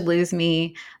 "If You Should Lose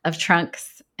Me" of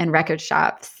trunks and record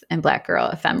shops and Black girl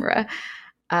ephemera.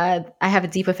 I have a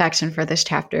deep affection for this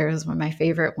chapter. It was one of my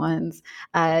favorite ones.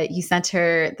 You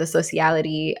center the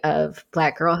sociality of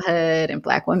Black girlhood and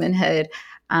Black womanhood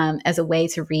as a way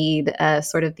to read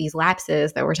sort of these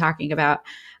lapses that we're talking about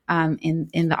in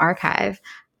the archive.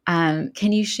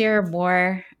 Can you share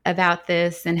more about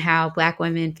this and how Black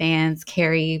women fans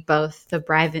carry both the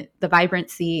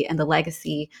vibrancy and the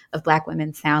legacy of Black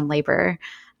women's sound labor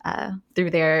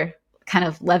through their kind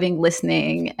of loving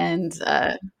listening and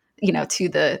to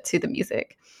the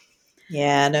music?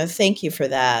 Yeah, no, thank you for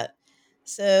that.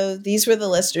 So these were the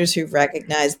listeners who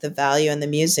recognized the value in the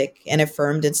music and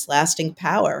affirmed its lasting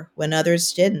power when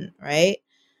others didn't, right?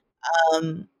 A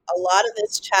lot of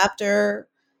this chapter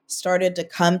started to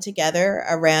come together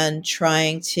around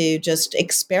trying to just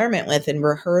experiment with and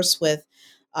rehearse with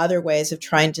other ways of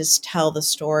trying to tell the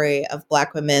story of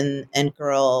Black women and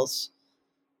girls'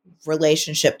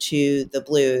 relationship to the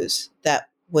blues that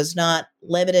was not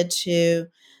limited to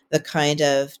the kind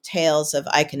of tales of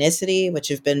iconicity, which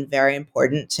have been very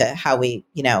important to how we,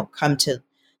 come to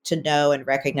know and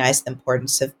recognize the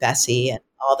importance of Bessie and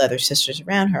all the other sisters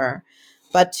around her,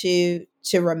 but to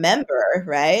remember,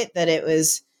 right, that it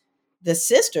was the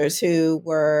sisters who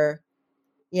were,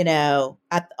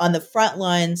 on the front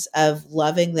lines of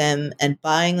loving them and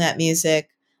buying that music.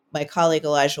 My colleague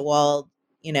Elijah Wald,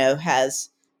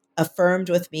 has affirmed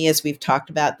with me as we've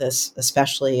talked about this,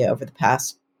 especially over the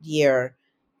past year,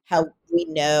 how we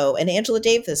know, and Angela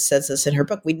Davis says this in her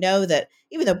book, we know that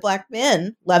even though Black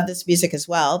men love this music as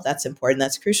well, that's important,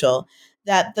 that's crucial,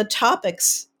 that the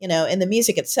topics, in the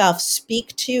music itself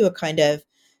speak to a kind of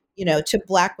to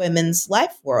Black women's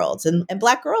life worlds and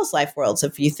Black girls' life worlds.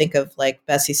 If you think of like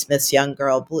Bessie Smith's Young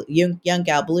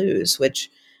Gal Blues,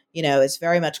 which, is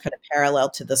very much kind of parallel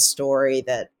to the story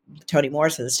that Toni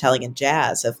Morrison is telling in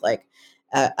jazz of like,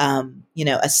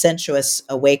 a sensuous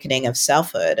awakening of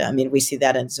selfhood. I mean, we see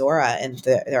that in Zora and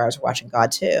There I Was Watching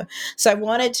God too. So I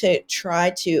wanted to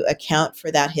try to account for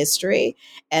that history,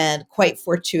 and quite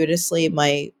fortuitously,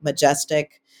 my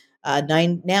majestic now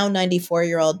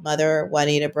 94-year-old mother,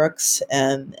 Juanita Brooks,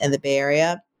 in the Bay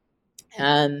Area.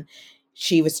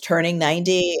 She was turning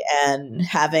 90 and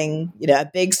having, a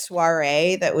big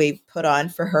soiree that we put on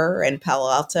for her in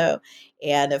Palo Alto.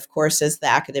 And of course, as the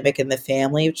academic in the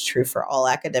family, which is true for all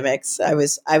academics, I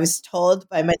was told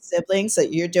by my siblings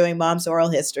that you're doing mom's oral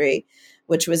history,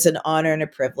 which was an honor and a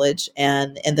privilege.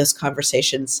 And in those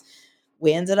conversations,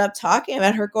 we ended up talking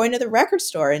about her going to the record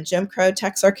store in Jim Crow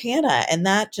Texarkana. And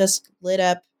that just lit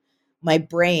up my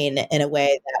brain in a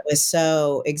way that was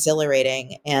so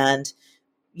exhilarating and,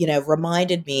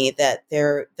 reminded me that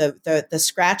the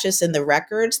scratches in the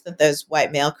records that those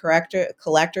white male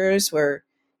collectors were,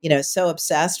 so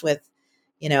obsessed with,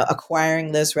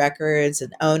 acquiring those records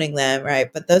and owning them,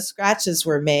 right? But those scratches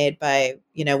were made by,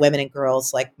 women and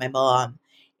girls like my mom,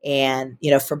 and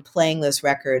from playing those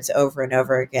records over and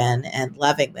over again and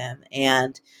loving them.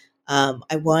 And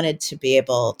I wanted to be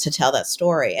able to tell that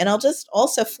story. And I'll just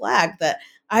also flag that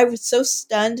I was so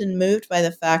stunned and moved by the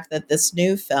fact that this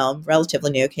new film,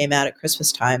 relatively new, came out at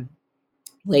Christmas time,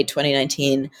 late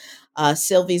 2019.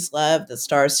 Sylvie's Love, that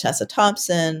stars Tessa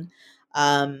Thompson,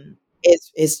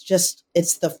 is just,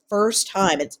 it's the first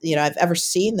time it's, I've ever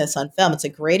seen this on film. It's a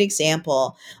great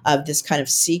example of this kind of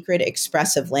secret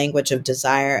expressive language of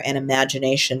desire and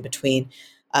imagination between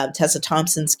Tessa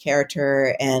Thompson's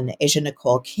character and Asian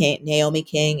Naomi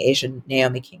King,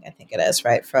 I think it is,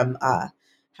 right, from How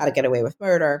to Get Away with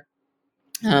Murder.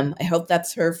 I hope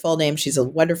that's her full name. She's a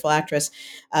wonderful actress.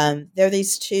 They're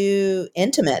these two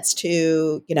intimates,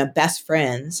 two, best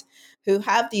friends who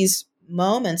have these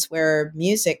moments where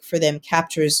music for them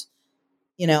captures,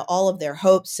 all of their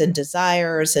hopes and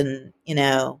desires and,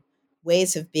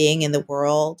 ways of being in the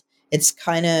world. It's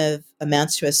kind of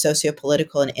amounts to a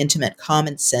socio-political and intimate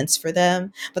common sense for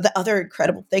them. But the other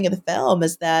incredible thing in the film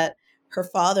is that her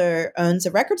father owns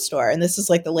a record store. And this is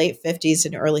like the late 50s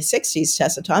and early 60s,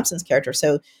 Tessa Thompson's character.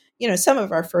 So, some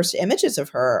of our first images of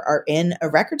her are in a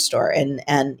record store and,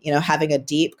 having a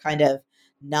deep kind of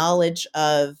knowledge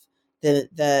of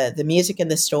the music in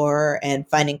the store and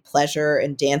finding pleasure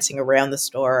and dancing around the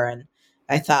store. And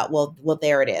I thought, well,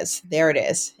 there it is.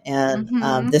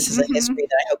 And this is a history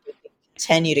that I hope we can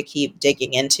continue to keep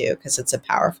digging into because it's a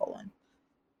powerful one.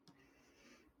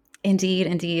 Indeed.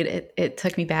 It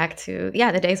took me back to,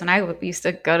 the days when I used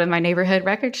to go to my neighborhood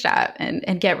record shop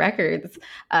and get records,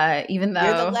 even You're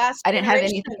the though last I didn't have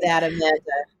generation anything. of that, Amanda.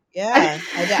 Yeah,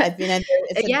 I mean,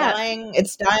 Yeah.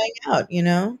 it's dying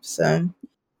out, so.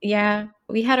 Yeah,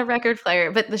 we had a record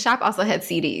player, but the shop also had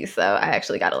CDs, so I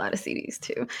actually got a lot of CDs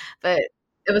too. But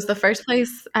it was the first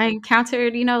place I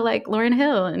encountered, like Lauryn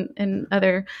Hill and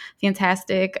other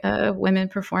fantastic women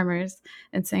performers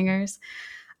and singers.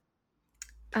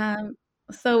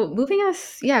 So moving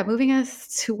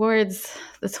us towards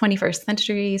the 21st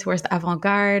century, towards the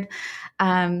avant-garde.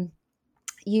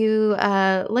 You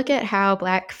look at how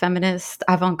Black feminist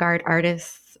avant-garde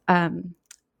artists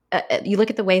you look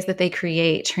at the ways that they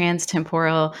create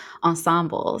trans-temporal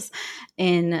ensembles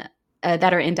in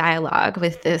that are in dialogue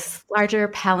with this larger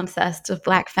palimpsest of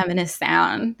Black feminist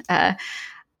sound,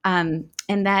 and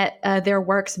that their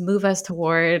works move us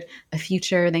toward a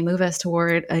future. They move us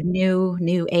toward a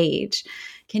new age.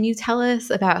 Can you tell us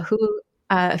about who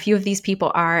a few of these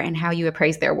people are and how you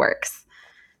appraise their works?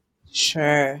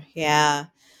 Sure. Yeah.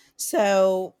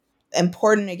 So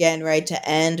important again, right, to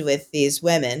end with these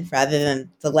women rather than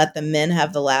to let the men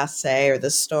have the last say or the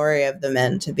story of the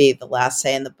men to be the last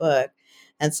say in the book.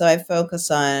 And so I focus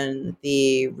on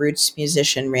the roots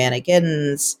musician Rihanna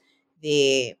Giddens,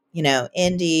 the,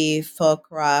 indie folk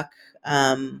rock,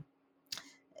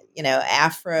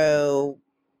 Afro,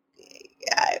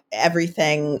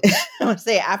 everything, I want to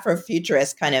say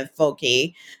Afrofuturist kind of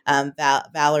folky,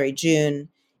 Valerie June,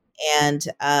 and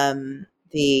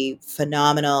the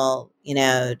phenomenal,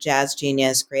 jazz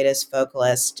genius, greatest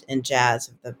vocalist in jazz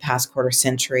of the past quarter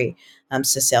century,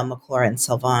 Cecile McLaurin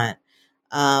Salvant.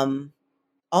 Um,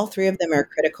 all three of them are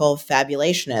critical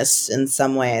fabulationists in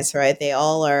some ways, right? They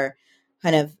all are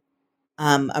kind of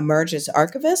emerge as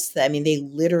archivists. I mean, they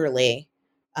literally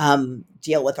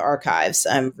deal with archives.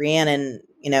 Rhiannon,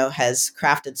 has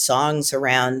crafted songs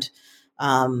around,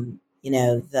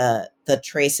 the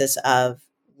traces of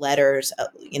letters,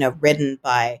 written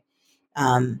by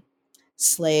um,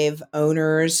 slave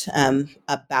owners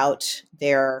about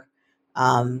their,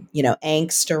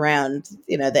 angst around,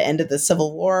 the end of the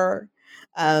Civil War.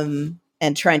 And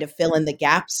trying to fill in the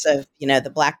gaps of,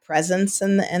 the Black presence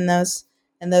in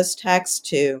those texts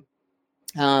to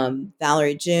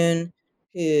Valerie June,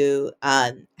 who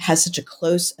has such a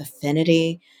close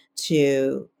affinity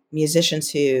to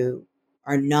musicians who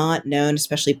are not known,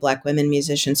 especially Black women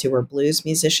musicians who were blues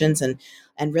musicians, and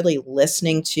really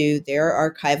listening to their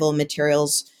archival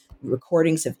materials,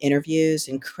 recordings of interviews,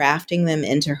 and crafting them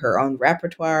into her own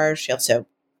repertoire. She also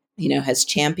has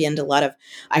championed a lot of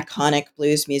iconic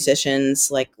blues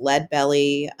musicians like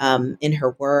Leadbelly in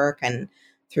her work and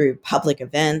through public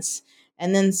events.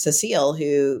 And then Cecile,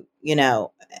 who,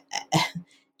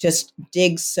 just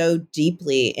digs so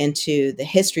deeply into the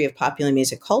history of popular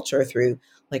music culture through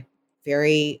like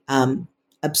very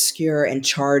obscure and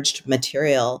charged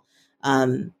material,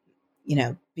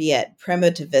 be it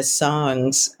primitivist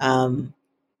songs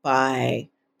by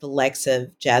the likes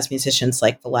of jazz musicians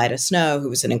like Valida Snow, who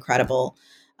was an incredible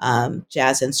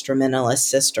jazz instrumentalist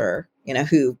sister,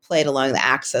 who played along the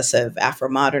axis of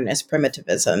Afro-modernist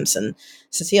primitivisms. And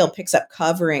Cecile picks up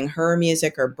covering her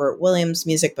music or Burt Williams'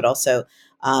 music, but also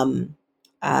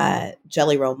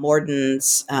Jelly Roll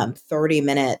Morton's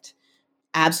 30-minute,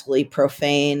 absolutely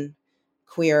profane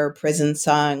queer prison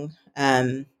song,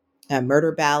 a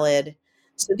murder ballad.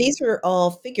 So these are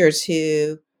all figures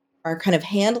who are kind of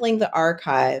handling the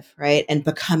archive, right, and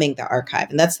becoming the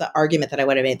archive. And that's the argument that I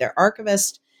want to make. They're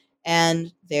archivists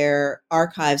and their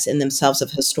archives in themselves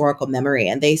of historical memory.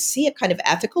 And they see a kind of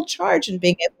ethical charge in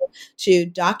being able to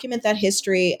document that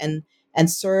history and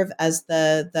serve as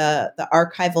the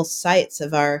archival sites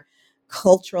of our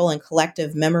cultural and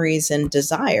collective memories and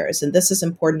desires. And this is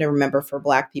important to remember for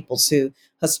Black peoples who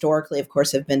historically, of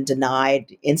course, have been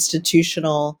denied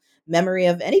institutional memory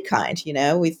of any kind.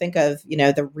 We think of,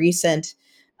 the recent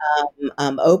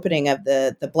opening of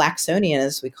the Blacksonian,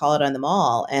 as we call it, on the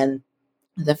mall, and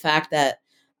the fact that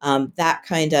that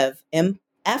kind of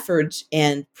effort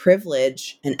and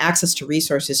privilege and access to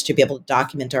resources to be able to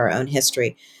document our own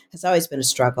history has always been a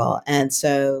struggle. And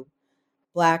so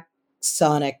Black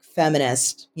sonic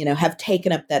feminists, have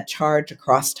taken up that charge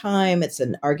across time. It's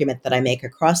an argument that I make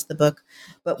across the book,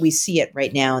 but we see it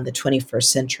right now in the 21st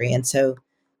century. And so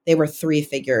they were three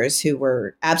figures who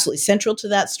were absolutely central to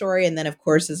that story. And then, of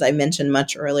course, as I mentioned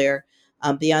much earlier,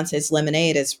 Beyonce's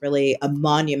Lemonade is really a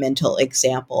monumental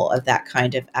example of that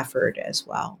kind of effort as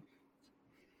well.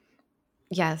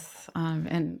 Yes,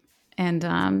 and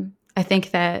I think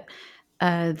that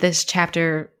this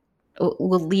chapter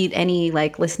will lead any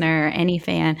listener, any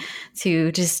fan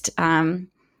to just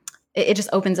it just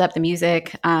opens up the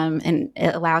music and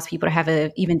it allows people to have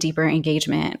a even deeper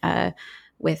engagement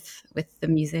with the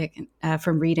music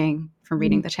from reading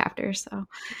the chapters. So,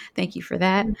 thank you for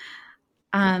that.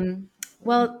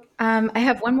 Well, I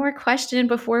have one more question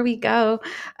before we go.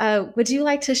 Would you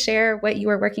like to share what you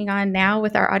are working on now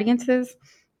with our audiences?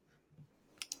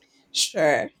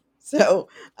 Sure. So,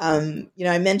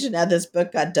 I mentioned how this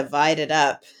book got divided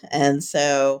up. And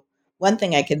so, one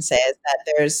thing I can say is that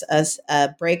there's a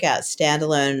breakout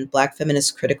standalone Black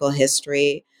feminist critical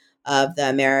history of the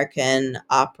American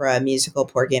opera musical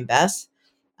Porgy and Bess,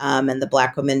 and the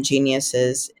Black women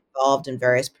geniuses involved in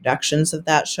various productions of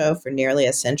that show for nearly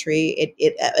a century.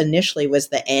 It initially was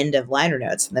the end of liner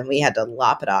notes, and then we had to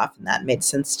lop it off, and that made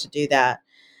sense to do that.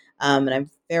 And I'm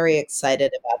very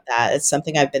excited about that. It's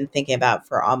something I've been thinking about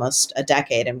for almost a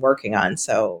decade and working on.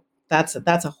 So that's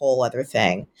a whole other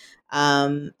thing.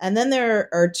 And then there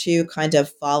are two kind of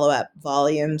follow-up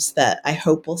volumes that I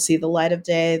hope will see the light of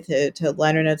day to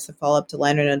liner notes, the follow-up to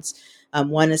liner notes.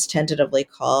 One is tentatively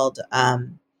called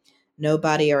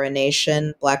Nobody or a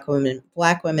Nation, Black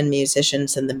women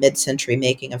musicians in the mid-century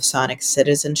making of sonic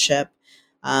citizenship,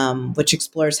 which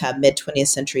explores how mid-20th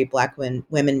century Black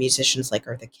women musicians like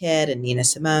Eartha Kitt and Nina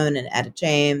Simone and Etta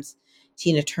James,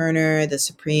 Tina Turner, the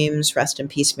Supremes, rest in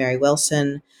peace, Mary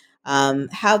Wilson,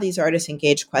 how these artists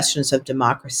engage questions of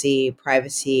democracy,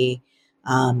 privacy,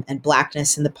 and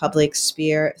Blackness in the public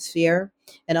sphere,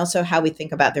 and also how we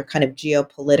think about their kind of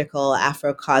geopolitical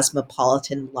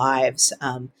Afro-cosmopolitan lives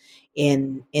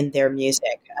in their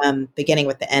music, beginning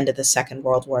with the end of the Second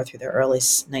World War through the early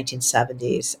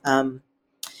 1970s.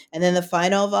 And then the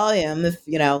final volume, if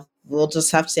we'll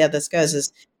just have to see how this goes,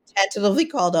 is tentatively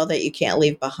called "All That You Can't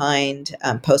Leave Behind: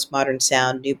 Postmodern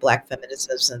Sound, New Black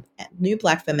Feminisms,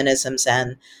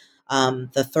 and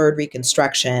the Third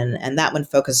Reconstruction." And that one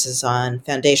focuses on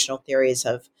foundational theories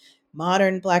of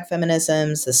modern Black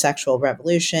feminisms, the sexual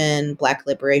revolution, Black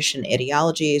liberation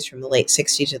ideologies from the late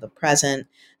 60s to the present.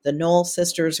 The Knoll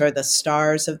sisters are the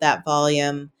stars of that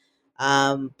volume.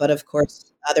 But of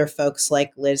course, other folks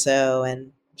like Lizzo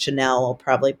and Chanel will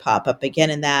probably pop up again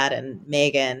in that, and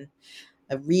Megan,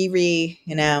 Riri,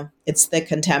 it's the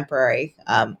contemporary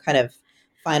kind of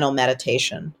final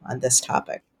meditation on this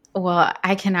topic. Well,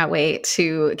 I cannot wait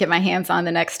to get my hands on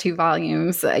the next two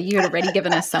volumes. You had already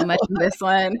given us so much in this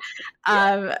one,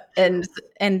 and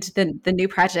the new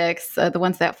projects, the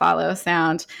ones that follow,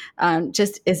 sound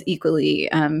just as equally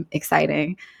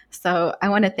exciting. So I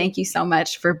want to thank you so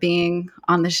much for being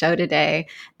on the show today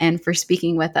and for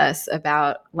speaking with us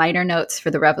about Liner Notes for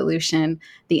the Revolution: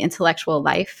 The Intellectual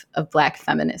Life of Black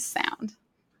Feminist Sound.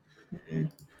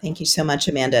 Thank you so much,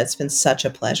 Amanda. It's been such a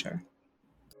pleasure.